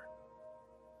danger.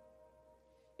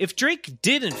 If Drake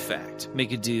did, in fact,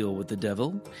 make a deal with the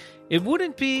devil, it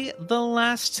wouldn't be the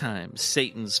last time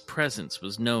Satan's presence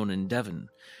was known in Devon,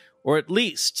 or at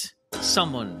least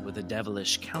someone with a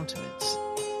devilish countenance.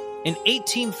 In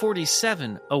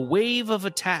 1847, a wave of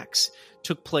attacks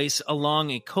took place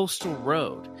along a coastal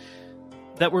road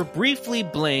that were briefly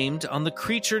blamed on the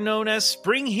creature known as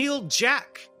Spring-Heeled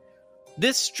Jack.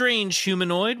 This strange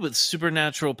humanoid with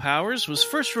supernatural powers was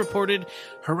first reported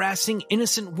harassing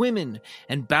innocent women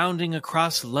and bounding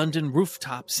across London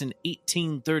rooftops in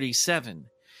 1837.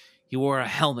 He wore a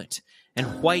helmet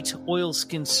and white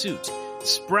oilskin suit,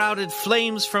 sprouted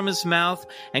flames from his mouth,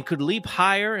 and could leap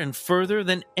higher and further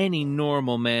than any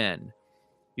normal man.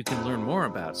 You can learn more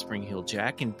about Spring-Heeled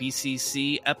Jack in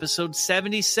BCC episode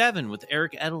 77 with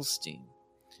Eric Edelstein.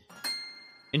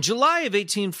 In July of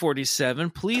 1847,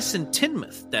 police in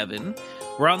Teignmouth, Devon,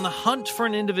 were on the hunt for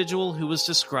an individual who was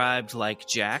described like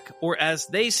Jack, or as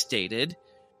they stated,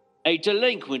 a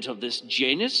delinquent of this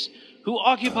genus who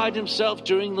occupied himself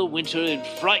during the winter in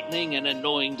frightening and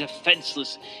annoying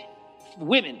defenseless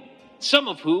women, some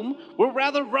of whom were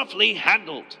rather roughly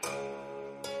handled.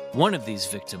 One of these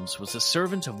victims was a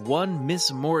servant of one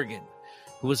Miss Morgan,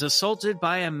 who was assaulted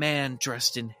by a man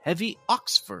dressed in heavy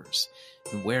ox furs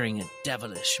and wearing a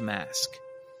devilish mask.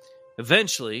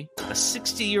 Eventually, a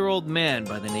 60-year-old man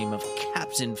by the name of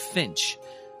Captain Finch,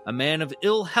 a man of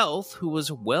ill health who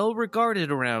was well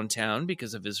regarded around town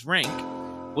because of his rank,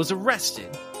 was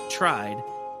arrested, tried,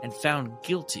 and found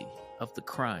guilty of the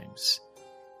crimes.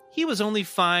 He was only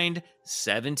fined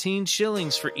 17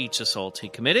 shillings for each assault he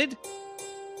committed.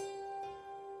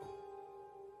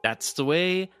 That's the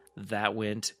way that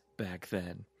went back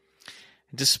then.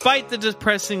 Despite the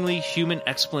depressingly human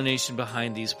explanation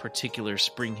behind these particular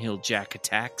Spring Heel Jack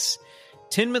attacks,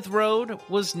 Teignmouth Road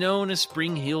was known as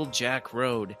Spring Heel Jack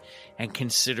Road and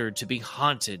considered to be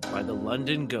haunted by the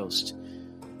London ghost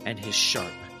and his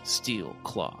sharp steel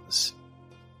claws.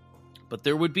 But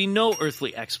there would be no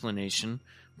earthly explanation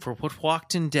for what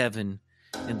walked in Devon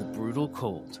in the brutal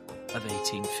cold of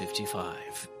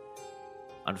 1855.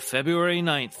 On February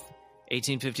 9th,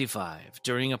 1855,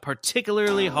 during a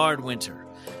particularly hard winter,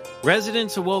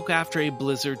 residents awoke after a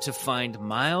blizzard to find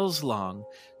miles-long,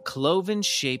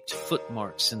 cloven-shaped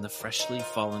footmarks in the freshly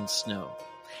fallen snow.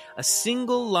 A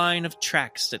single line of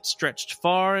tracks that stretched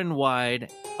far and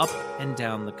wide up and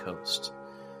down the coast.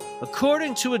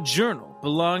 According to a journal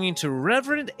belonging to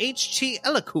Reverend H.T.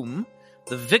 Ellacombe,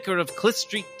 the vicar of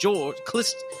Clist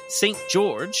St.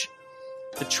 George,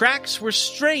 the tracks were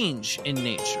strange in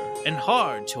nature and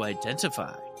hard to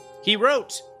identify. He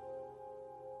wrote,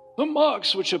 "The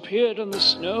marks which appeared in the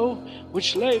snow,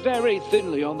 which lay very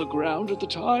thinly on the ground at the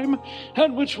time,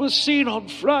 and which was seen on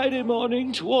Friday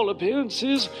morning to all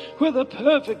appearances, were the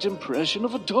perfect impression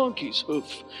of a donkey's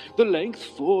hoof, the length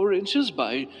 4 inches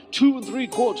by 2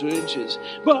 3/4 inches.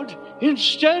 But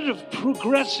instead of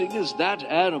progressing as that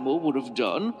animal would have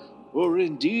done, or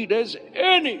indeed as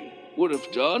any would have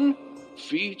done,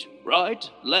 feet, right,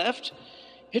 left,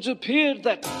 it appeared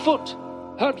that foot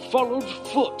had followed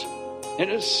foot in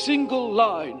a single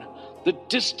line, the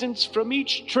distance from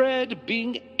each tread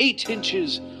being 8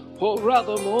 inches, or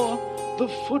rather more, the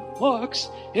footmarks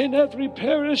in every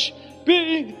parish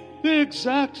being the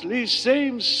exactly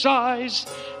same size,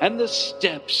 and the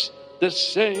steps the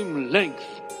same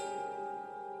length."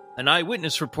 An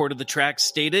eyewitness report of the tracks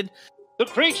stated, "The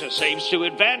creature seems to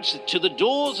advance to the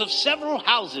doors of several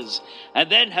houses and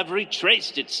then have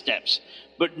retraced its steps,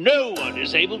 but no one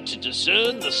is able to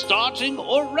discern the starting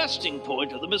or resting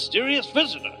point of the mysterious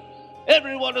visitor.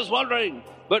 Everyone is wondering,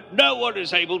 but no one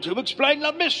is able to explain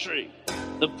the mystery.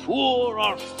 The poor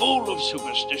are full of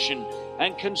superstition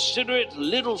and consider it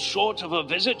little short of a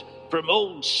visit from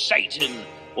old Satan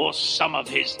or some of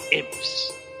his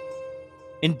imps."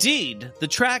 Indeed, the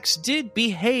tracks did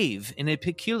behave in a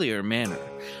peculiar manner.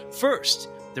 First,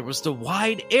 there was the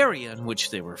wide area in which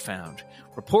they were found.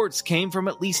 Reports came from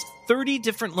at least 30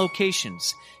 different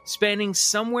locations, spanning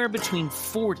somewhere between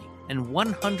 40 and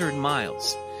 100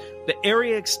 miles. The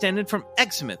area extended from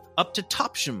Exmouth up to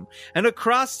Topsham and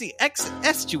across the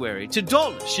estuary to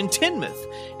Dawlish and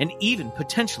Teignmouth, and even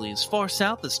potentially as far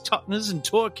south as Totnes and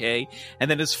Torquay,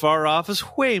 and then as far off as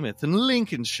Weymouth and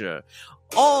Lincolnshire.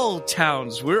 All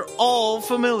towns we're all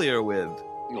familiar with.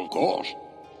 Of course.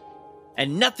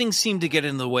 And nothing seemed to get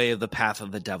in the way of the path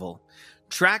of the devil.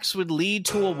 Tracks would lead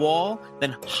to a wall,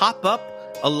 then hop up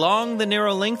along the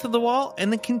narrow length of the wall, and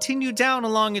then continue down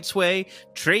along its way,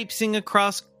 traipsing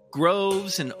across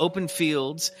groves and open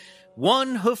fields,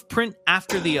 one hoof print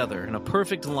after the other in a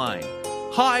perfect line.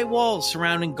 High walls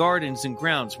surrounding gardens and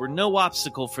grounds were no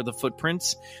obstacle for the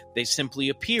footprints. They simply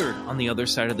appeared on the other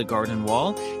side of the garden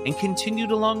wall and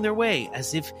continued along their way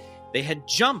as if they had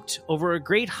jumped over a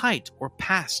great height or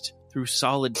passed through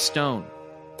solid stone.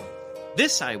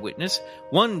 This eyewitness,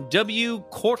 one W.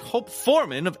 Courthope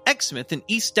Foreman of Exmouth in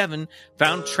East Devon,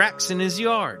 found tracks in his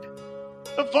yard.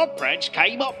 "The footprints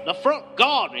came up the front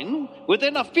garden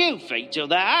within a few feet of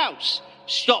the house,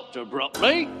 stopped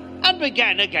abruptly, and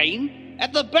began again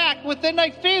at the back within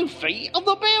a few feet of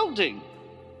the building."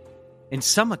 In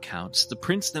some accounts, the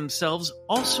prints themselves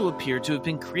also appear to have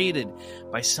been created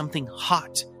by something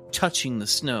hot touching the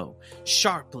snow,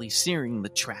 sharply searing the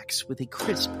tracks with a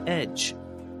crisp edge.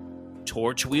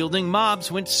 Torch-wielding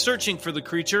mobs went searching for the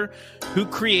creature who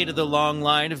created the long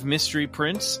line of mystery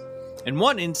prints. In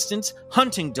one instance,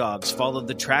 hunting dogs followed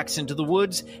the tracks into the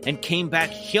woods and came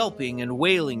back yelping and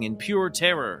wailing in pure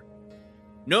terror.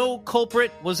 No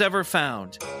culprit was ever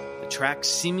found. The tracks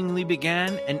seemingly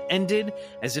began and ended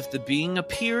as if the being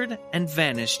appeared and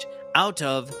vanished out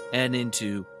of and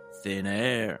into thin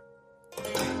air.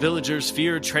 Villagers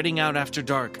fear treading out after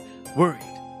dark, worried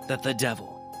that the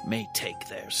devil may take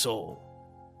their soul.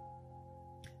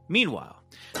 Meanwhile,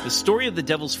 the story of the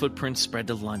devil's footprints spread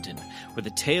to London, where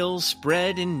the tales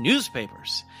spread in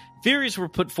newspapers. Theories were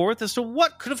put forth as to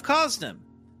what could have caused them.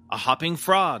 A hopping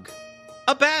frog,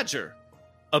 a badger,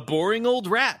 a boring old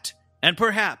rat, and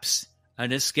perhaps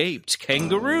an escaped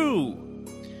kangaroo.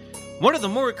 One of the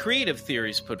more creative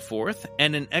theories put forth,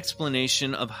 and an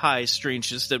explanation of high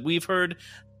strangeness that we've heard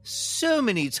so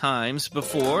many times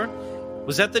before,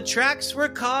 was that the tracks were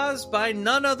caused by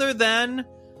none other than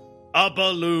a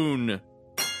balloon.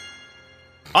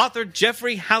 Author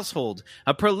Geoffrey Household,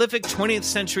 a prolific 20th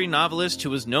century novelist who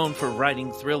was known for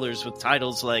writing thrillers with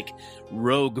titles like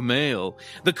Rogue Mail,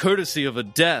 The Courtesy of a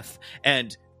Death,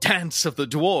 and Dance of the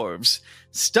Dwarves,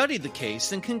 studied the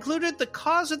case and concluded the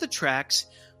cause of the tracks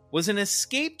was an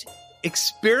escaped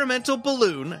experimental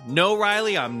balloon. No,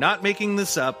 Riley, I'm not making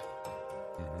this up.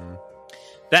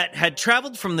 That had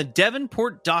traveled from the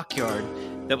Devonport dockyard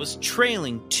that was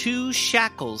trailing 2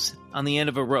 shackles on the end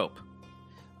of a rope.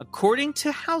 According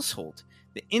to Household,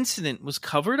 the incident was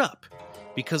covered up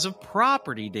because of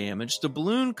property damage the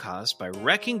balloon caused by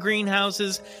wrecking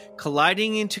greenhouses,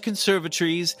 colliding into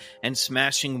conservatories, and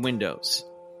smashing windows.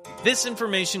 This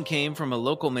information came from a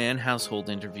local man Household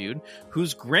interviewed,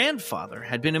 whose grandfather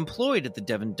had been employed at the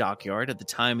Devon dockyard at the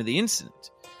time of the incident.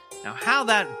 Now, how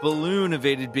that balloon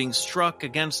evaded being struck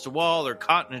against a wall or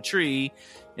caught in a tree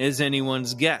is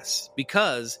anyone's guess,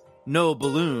 because no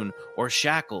balloon or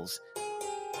shackles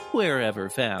were ever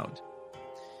found.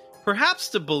 Perhaps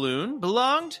the balloon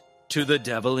belonged to the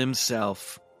devil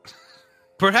himself.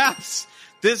 Perhaps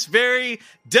this very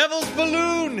devil's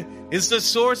balloon is the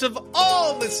source of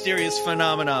all mysterious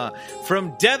phenomena,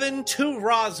 from Devon to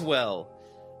Roswell.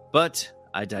 But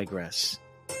I digress.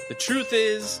 The truth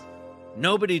is,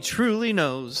 nobody truly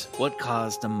knows what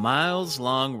caused a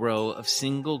miles-long row of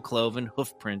single-cloven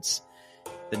hoofprints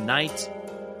the night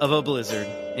of a blizzard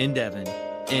in Devon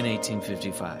in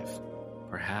 1855.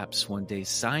 Perhaps one day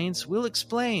science will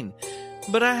explain,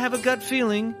 but I have a gut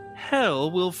feeling hell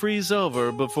will freeze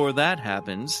over before that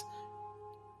happens.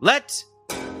 Let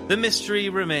the mystery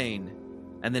remain,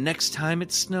 and the next time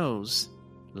it snows,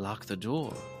 lock the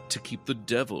door to keep the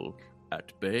devil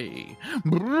at bay.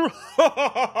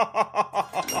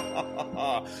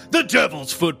 The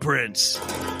devil's footprints.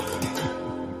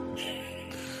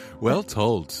 Well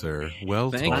told, sir.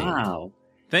 Well told. Wow.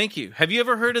 Thank you. Have you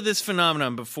ever heard of this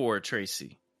phenomenon before,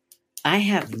 Tracy? I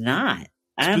have not.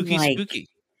 Spooky.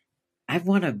 I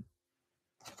want to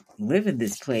live in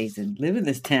this place and live in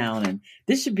this town, and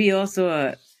this should be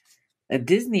also a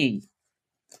Disney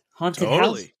haunted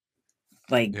house.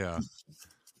 Like, Yeah.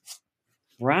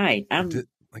 Right.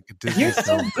 Like a Disney You're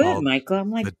so film good, called Michael. I'm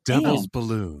like, The Devil's damn.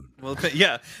 Balloon. Well,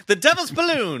 yeah. The Devil's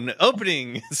Balloon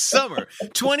opening summer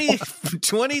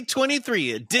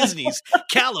 2023 at Disney's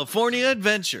California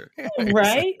Adventure.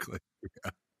 Right? Exactly.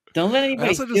 Don't let anybody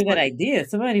also steal just that idea.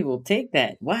 Somebody will take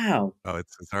that. Wow. Oh,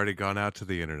 it's already gone out to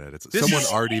the internet. This Someone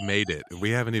is- already made it.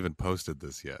 We haven't even posted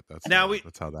this yet. That's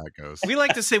how that goes. We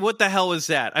like to say, what the hell was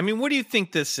that? I mean, what do you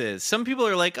think this is? Some people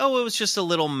are like, oh, it was just a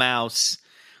little mouse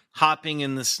hopping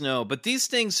in the snow. But these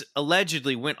things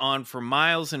allegedly went on for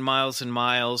miles and miles and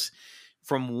miles,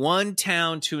 from one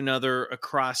town to another,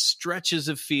 across stretches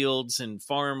of fields and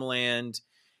farmland.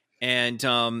 And,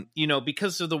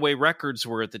 because of the way records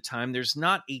were at the time, there's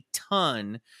not a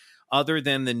ton other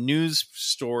than the news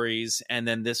stories and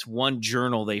then this one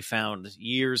journal they found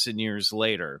years and years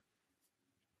later.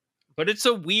 But it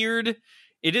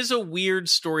is a weird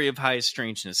story of high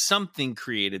strangeness. Something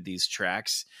created these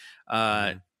tracks.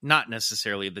 Not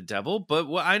necessarily the devil,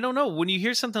 but I don't know. When you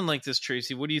hear something like this,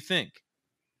 Tracy, what do you think?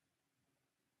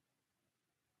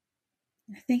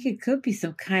 I think it could be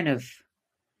some kind of.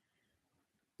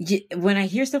 When I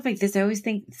hear stuff like this, I always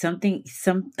think something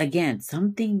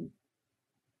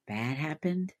bad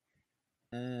happened.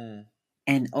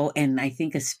 And I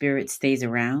think a spirit stays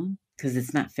around because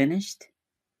it's not finished.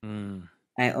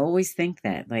 I always think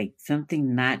that, like,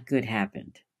 something not good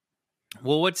happened.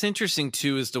 Well, what's interesting,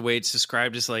 too, is the way it's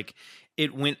described is like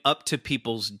it went up to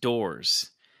people's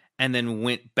doors and then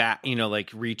went back,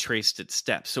 retraced its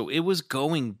steps. So it was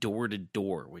going door to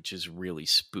door, which is really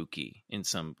spooky in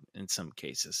some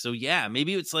cases. So, yeah,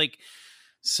 maybe it's like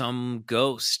some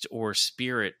ghost or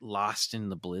spirit lost in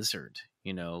the blizzard,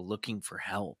 looking for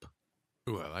help.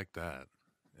 Ooh, I like that.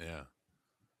 Yeah.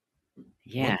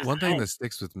 Yeah. One thing that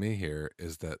sticks with me here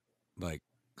is that, like,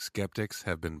 skeptics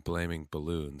have been blaming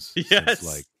balloons Yes. since,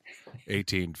 like,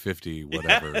 1850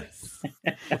 whatever. Yes.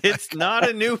 It's not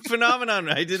a new phenomenon.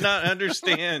 I did not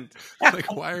understand.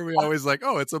 Like, why are we always like,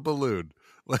 oh, it's a balloon?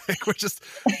 Like,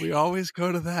 we always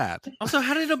go to that. Also,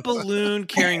 how did a balloon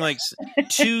carrying like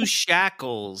 2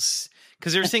 shackles?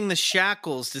 Because they're saying the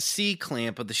shackles, the C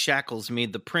clamp of the shackles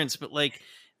made the prints, but like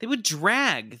they would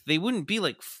drag. They wouldn't be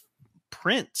like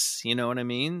prints. You know what I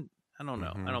mean? I don't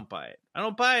know. Mhm. I don't buy it. I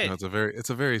don't buy it. No, it's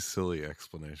a very silly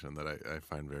explanation that I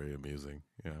find very amusing.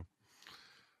 Yeah.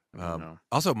 I don't know.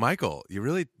 Also, Michael, you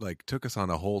really like took us on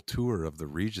a whole tour of the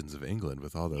regions of England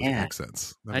with all those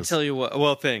accents. I tell you what.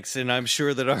 Well, thanks, and I'm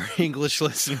sure that our English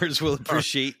listeners will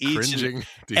appreciate each and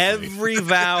every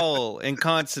vowel and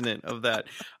consonant of that.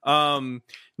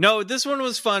 No, this one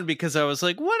was fun because I was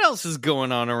like, "What else is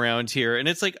going on around here?" And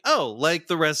it's like, "Oh, like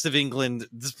the rest of England,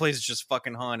 this place is just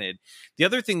fucking haunted." The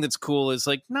other thing that's cool is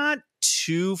like not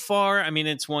too far. I mean,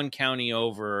 it's one county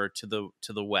over to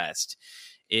the west.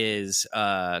 Is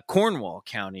Cornwall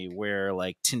County, where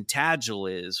like Tintagel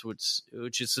is,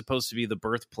 which is supposed to be the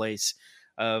birthplace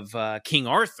of King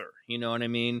Arthur. You know what I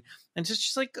mean? And it's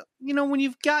just like, you know, when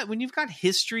you've got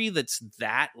history that's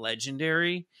that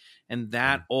legendary and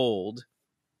that old,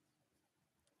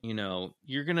 you know,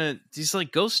 you're gonna these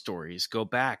like ghost stories go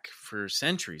back for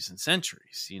centuries and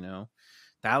centuries. You know,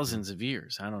 thousands of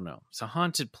years. I don't know. It's a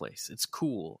haunted place. It's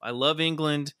cool. I love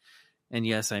England. And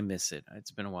yes, I miss it.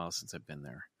 It's been a while since I've been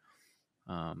there.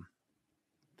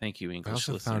 Thank you, English I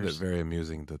also listeners. found it very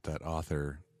amusing that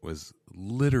author was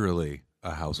literally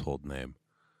a household name.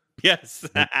 Yes.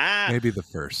 Maybe the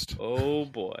first. Oh,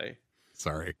 boy.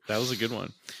 Sorry. That was a good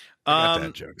one. I got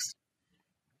dad jokes.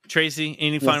 Tracy,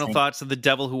 any final thoughts of The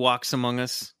Devil Who Walks Among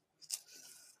Us?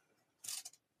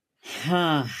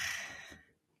 Well,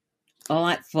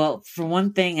 for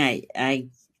one thing, I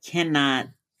cannot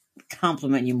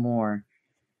compliment you more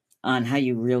on how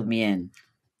you reeled me in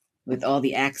with all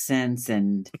the accents,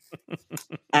 and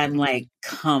I'm like,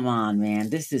 come on, man,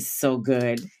 this is so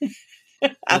good.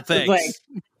 I was like,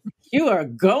 you are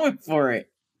going for it.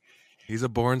 He's a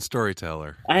born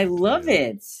storyteller. I love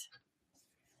it.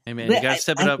 Hey man, you gotta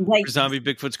step it up for Zombie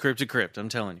Bigfoot's Crypt to Crypt. I'm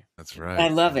telling you. That's right. I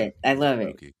love it. I love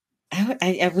it.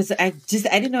 I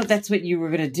didn't know if that's what you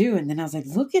were gonna do, and then I was like,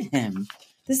 look at him.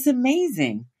 This is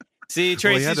amazing. See,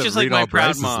 Tracy's just like my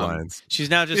proud mom. Lines. She's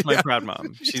now just my proud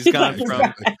mom. She's gone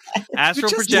from astral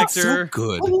projector,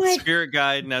 spirit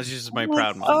guide. Now she's just my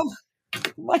proud mom. Oh,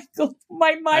 Michael,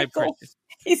 Michael,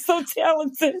 he's so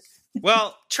talented.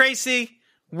 Well, Tracy,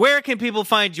 where can people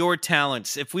find your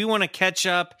talents? If we want to catch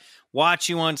up, watch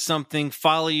you on something,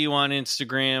 follow you on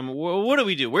Instagram, what do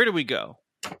we do? Where do we go?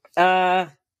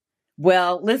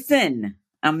 Well, listen,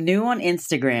 I'm new on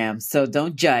Instagram, so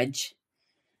don't judge.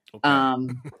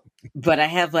 Okay. But I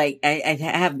have I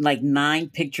have 9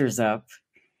 pictures up,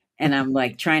 and I'm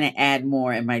like trying to add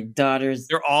more. And my daughters,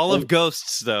 they're all of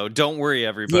ghosts, though. Don't worry,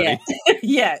 everybody.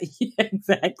 Yeah,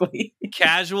 exactly.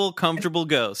 Casual, comfortable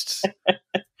ghosts.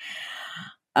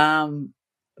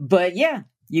 But yeah,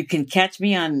 you can catch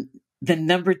me on the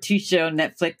 #2 show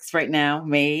Netflix right now,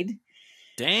 Maid.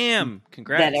 Damn!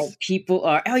 Congrats. People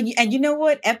are. Oh, and you know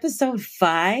what? Episode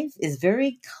 5 is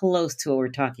very close to what we're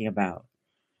talking about.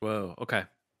 Whoa. Okay.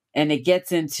 And it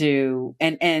gets into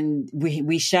and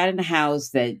we shot in a house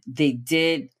that they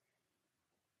did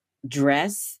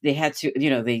dress. They had to, you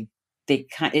know, they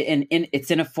and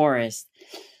it's in a forest.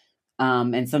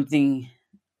 And something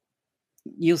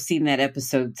you'll see in that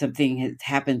episode, something has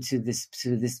happened to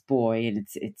this boy, and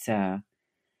it's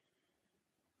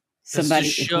somebody.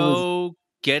 Does the show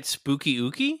get spooky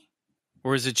ooky,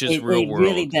 or is it just real world? It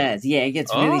really does. Yeah, it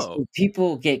gets really spooky.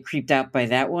 People get creeped out by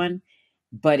that one.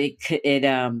 But it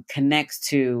connects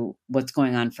to what's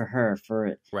going on for her,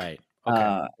 for right.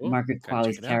 Okay. Margaret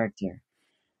Qualley's character.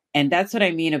 And that's what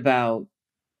I mean about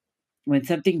when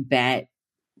something bad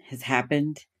has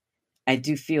happened, I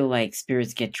do feel like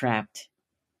spirits get trapped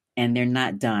and they're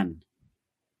not done.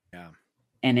 Yeah.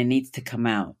 And it needs to come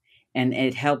out. And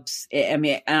it helps. I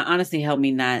mean, it honestly helped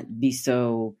me not be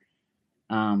so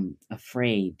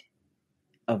afraid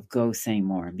of ghosts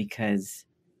anymore, because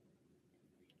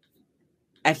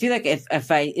I feel like if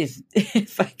I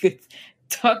could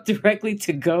talk directly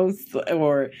to ghosts,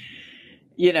 or,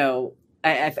 you know,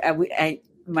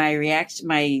 my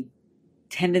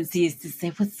tendency is to say,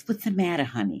 what's the matter,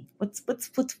 honey? What's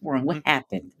wrong? What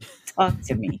happened? Talk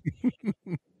to me.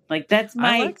 Like, that's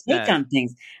my take on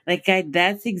things. Like,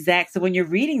 that's exact. So when you're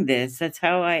reading this, that's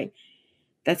kind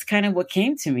of what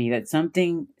came to me, that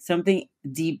something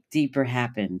deeper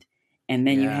happened. And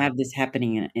then you have this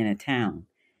happening in a town.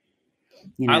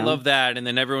 You know? I love that. And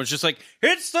then everyone's just like,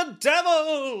 it's the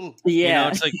devil. Yeah.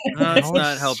 It's like, no, it's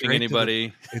not helping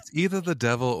anybody. It's either the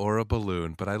devil or a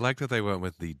balloon, but I like that they went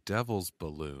with the devil's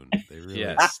balloon. They really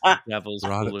the devil's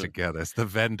brought balloon. it together. It's the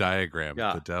Venn diagram.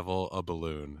 Yeah. The devil, a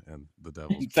balloon, and the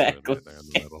devil's Exactly. balloon right there in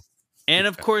the middle. And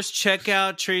of course, check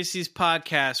out Tracy's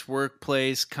podcast,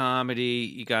 Workplace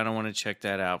Comedy. You gotta want to check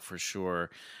that out for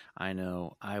sure. I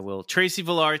know I will. Tracy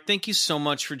Vilar, thank you so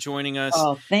much for joining us.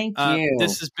 Oh, thank you.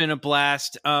 This has been a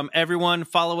blast. Everyone,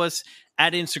 follow us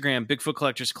at Instagram, Bigfoot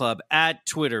Collectors Club, at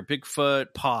Twitter,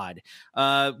 Bigfoot Pod.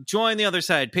 Join the other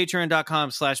side,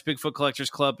 patreon.com/Bigfoot Collectors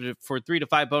Club for 3 to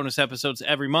 5 bonus episodes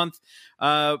every month.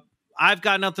 I've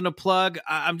got nothing to plug.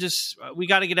 We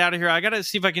got to get out of here. I got to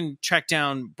see if I can track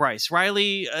down Bryce.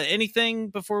 Riley, anything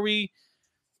before we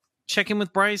check in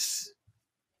with Bryce?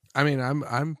 I mean,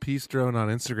 I'm Peace Drone on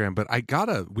Instagram, but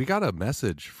we got a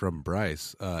message from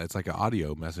Bryce. It's like an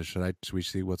audio message. Should we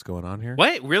see what's going on here?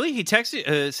 Wait, really? He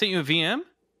texted, sent you a VM?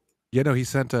 Yeah, no, he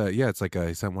sent he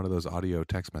sent one of those audio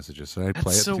text messages. Should I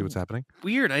play it to see what's happening?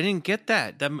 Weird. I didn't get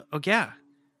that. Yeah. Okay,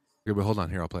 but hold on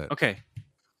here. I'll play it. Okay.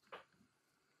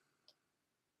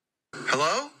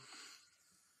 Hello?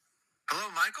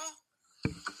 Hello, Michael?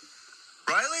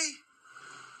 Riley?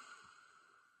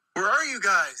 Where are you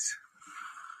guys?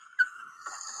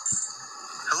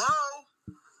 Hello?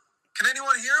 Can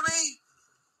anyone hear me?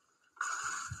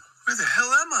 Where the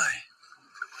hell am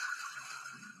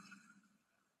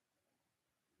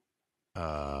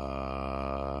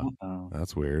I?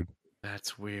 That's weird.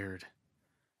 That's weird.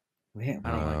 Where,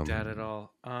 I don't like that at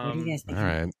all. what do you guys think? All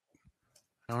right.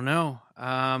 I don't know.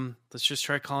 Let's just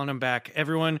try calling him back.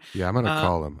 Everyone. Yeah, I'm gonna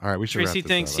call him. All right, we should. Tracy, wrap this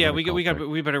thanks. up. Yeah,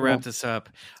 we better wrap this up.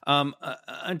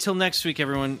 Until next week,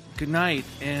 everyone. Good night.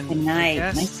 And Good night.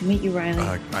 Nice to meet you, Riley.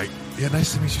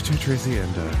 Nice to meet you too, Tracy.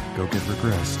 And go get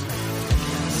regressed.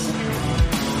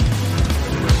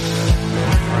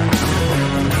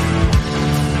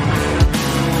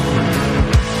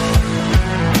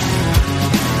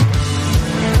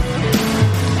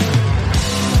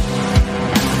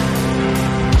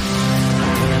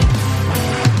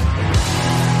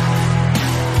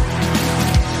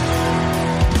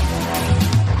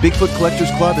 Bigfoot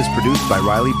Collectors Club is produced by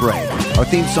Riley Bray. Our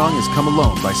theme song is Come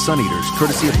Alone by Sun Eaters,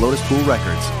 courtesy of Lotus Pool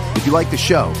Records. If you like the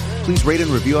show, please rate and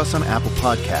review us on Apple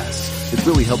Podcasts. It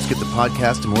really helps get the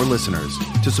podcast to more listeners.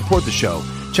 To support the show,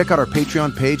 check out our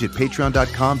Patreon page at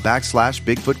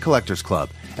patreon.com/Bigfoot Collectors Club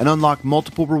and unlock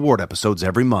multiple reward episodes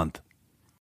every month.